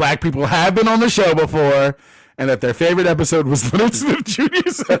that black people have been on the show before and that their favorite episode was Listen to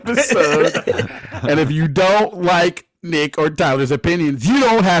Judy's episode. And if you don't like Nick or Tyler's opinions, you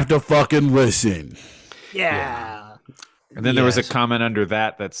don't have to fucking listen. Yeah. And then there was a comment under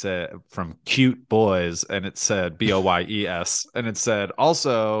that said from Cute Boys, and it said BOYES, and it said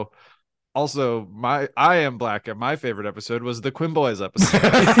also I am black, and my favorite episode was the Quinn Boys episode.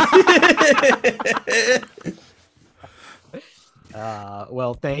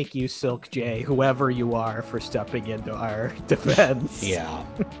 Well, thank you, Silk J, whoever you are, for stepping into our defense. Yeah.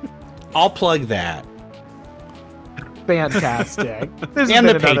 I'll plug that. Fantastic. And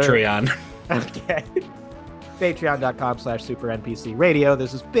the Patreon. Okay. Patreon.com/SuperNPC Radio.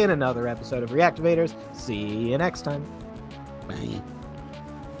 This has been another episode of Reactivators. See you next time. Bye.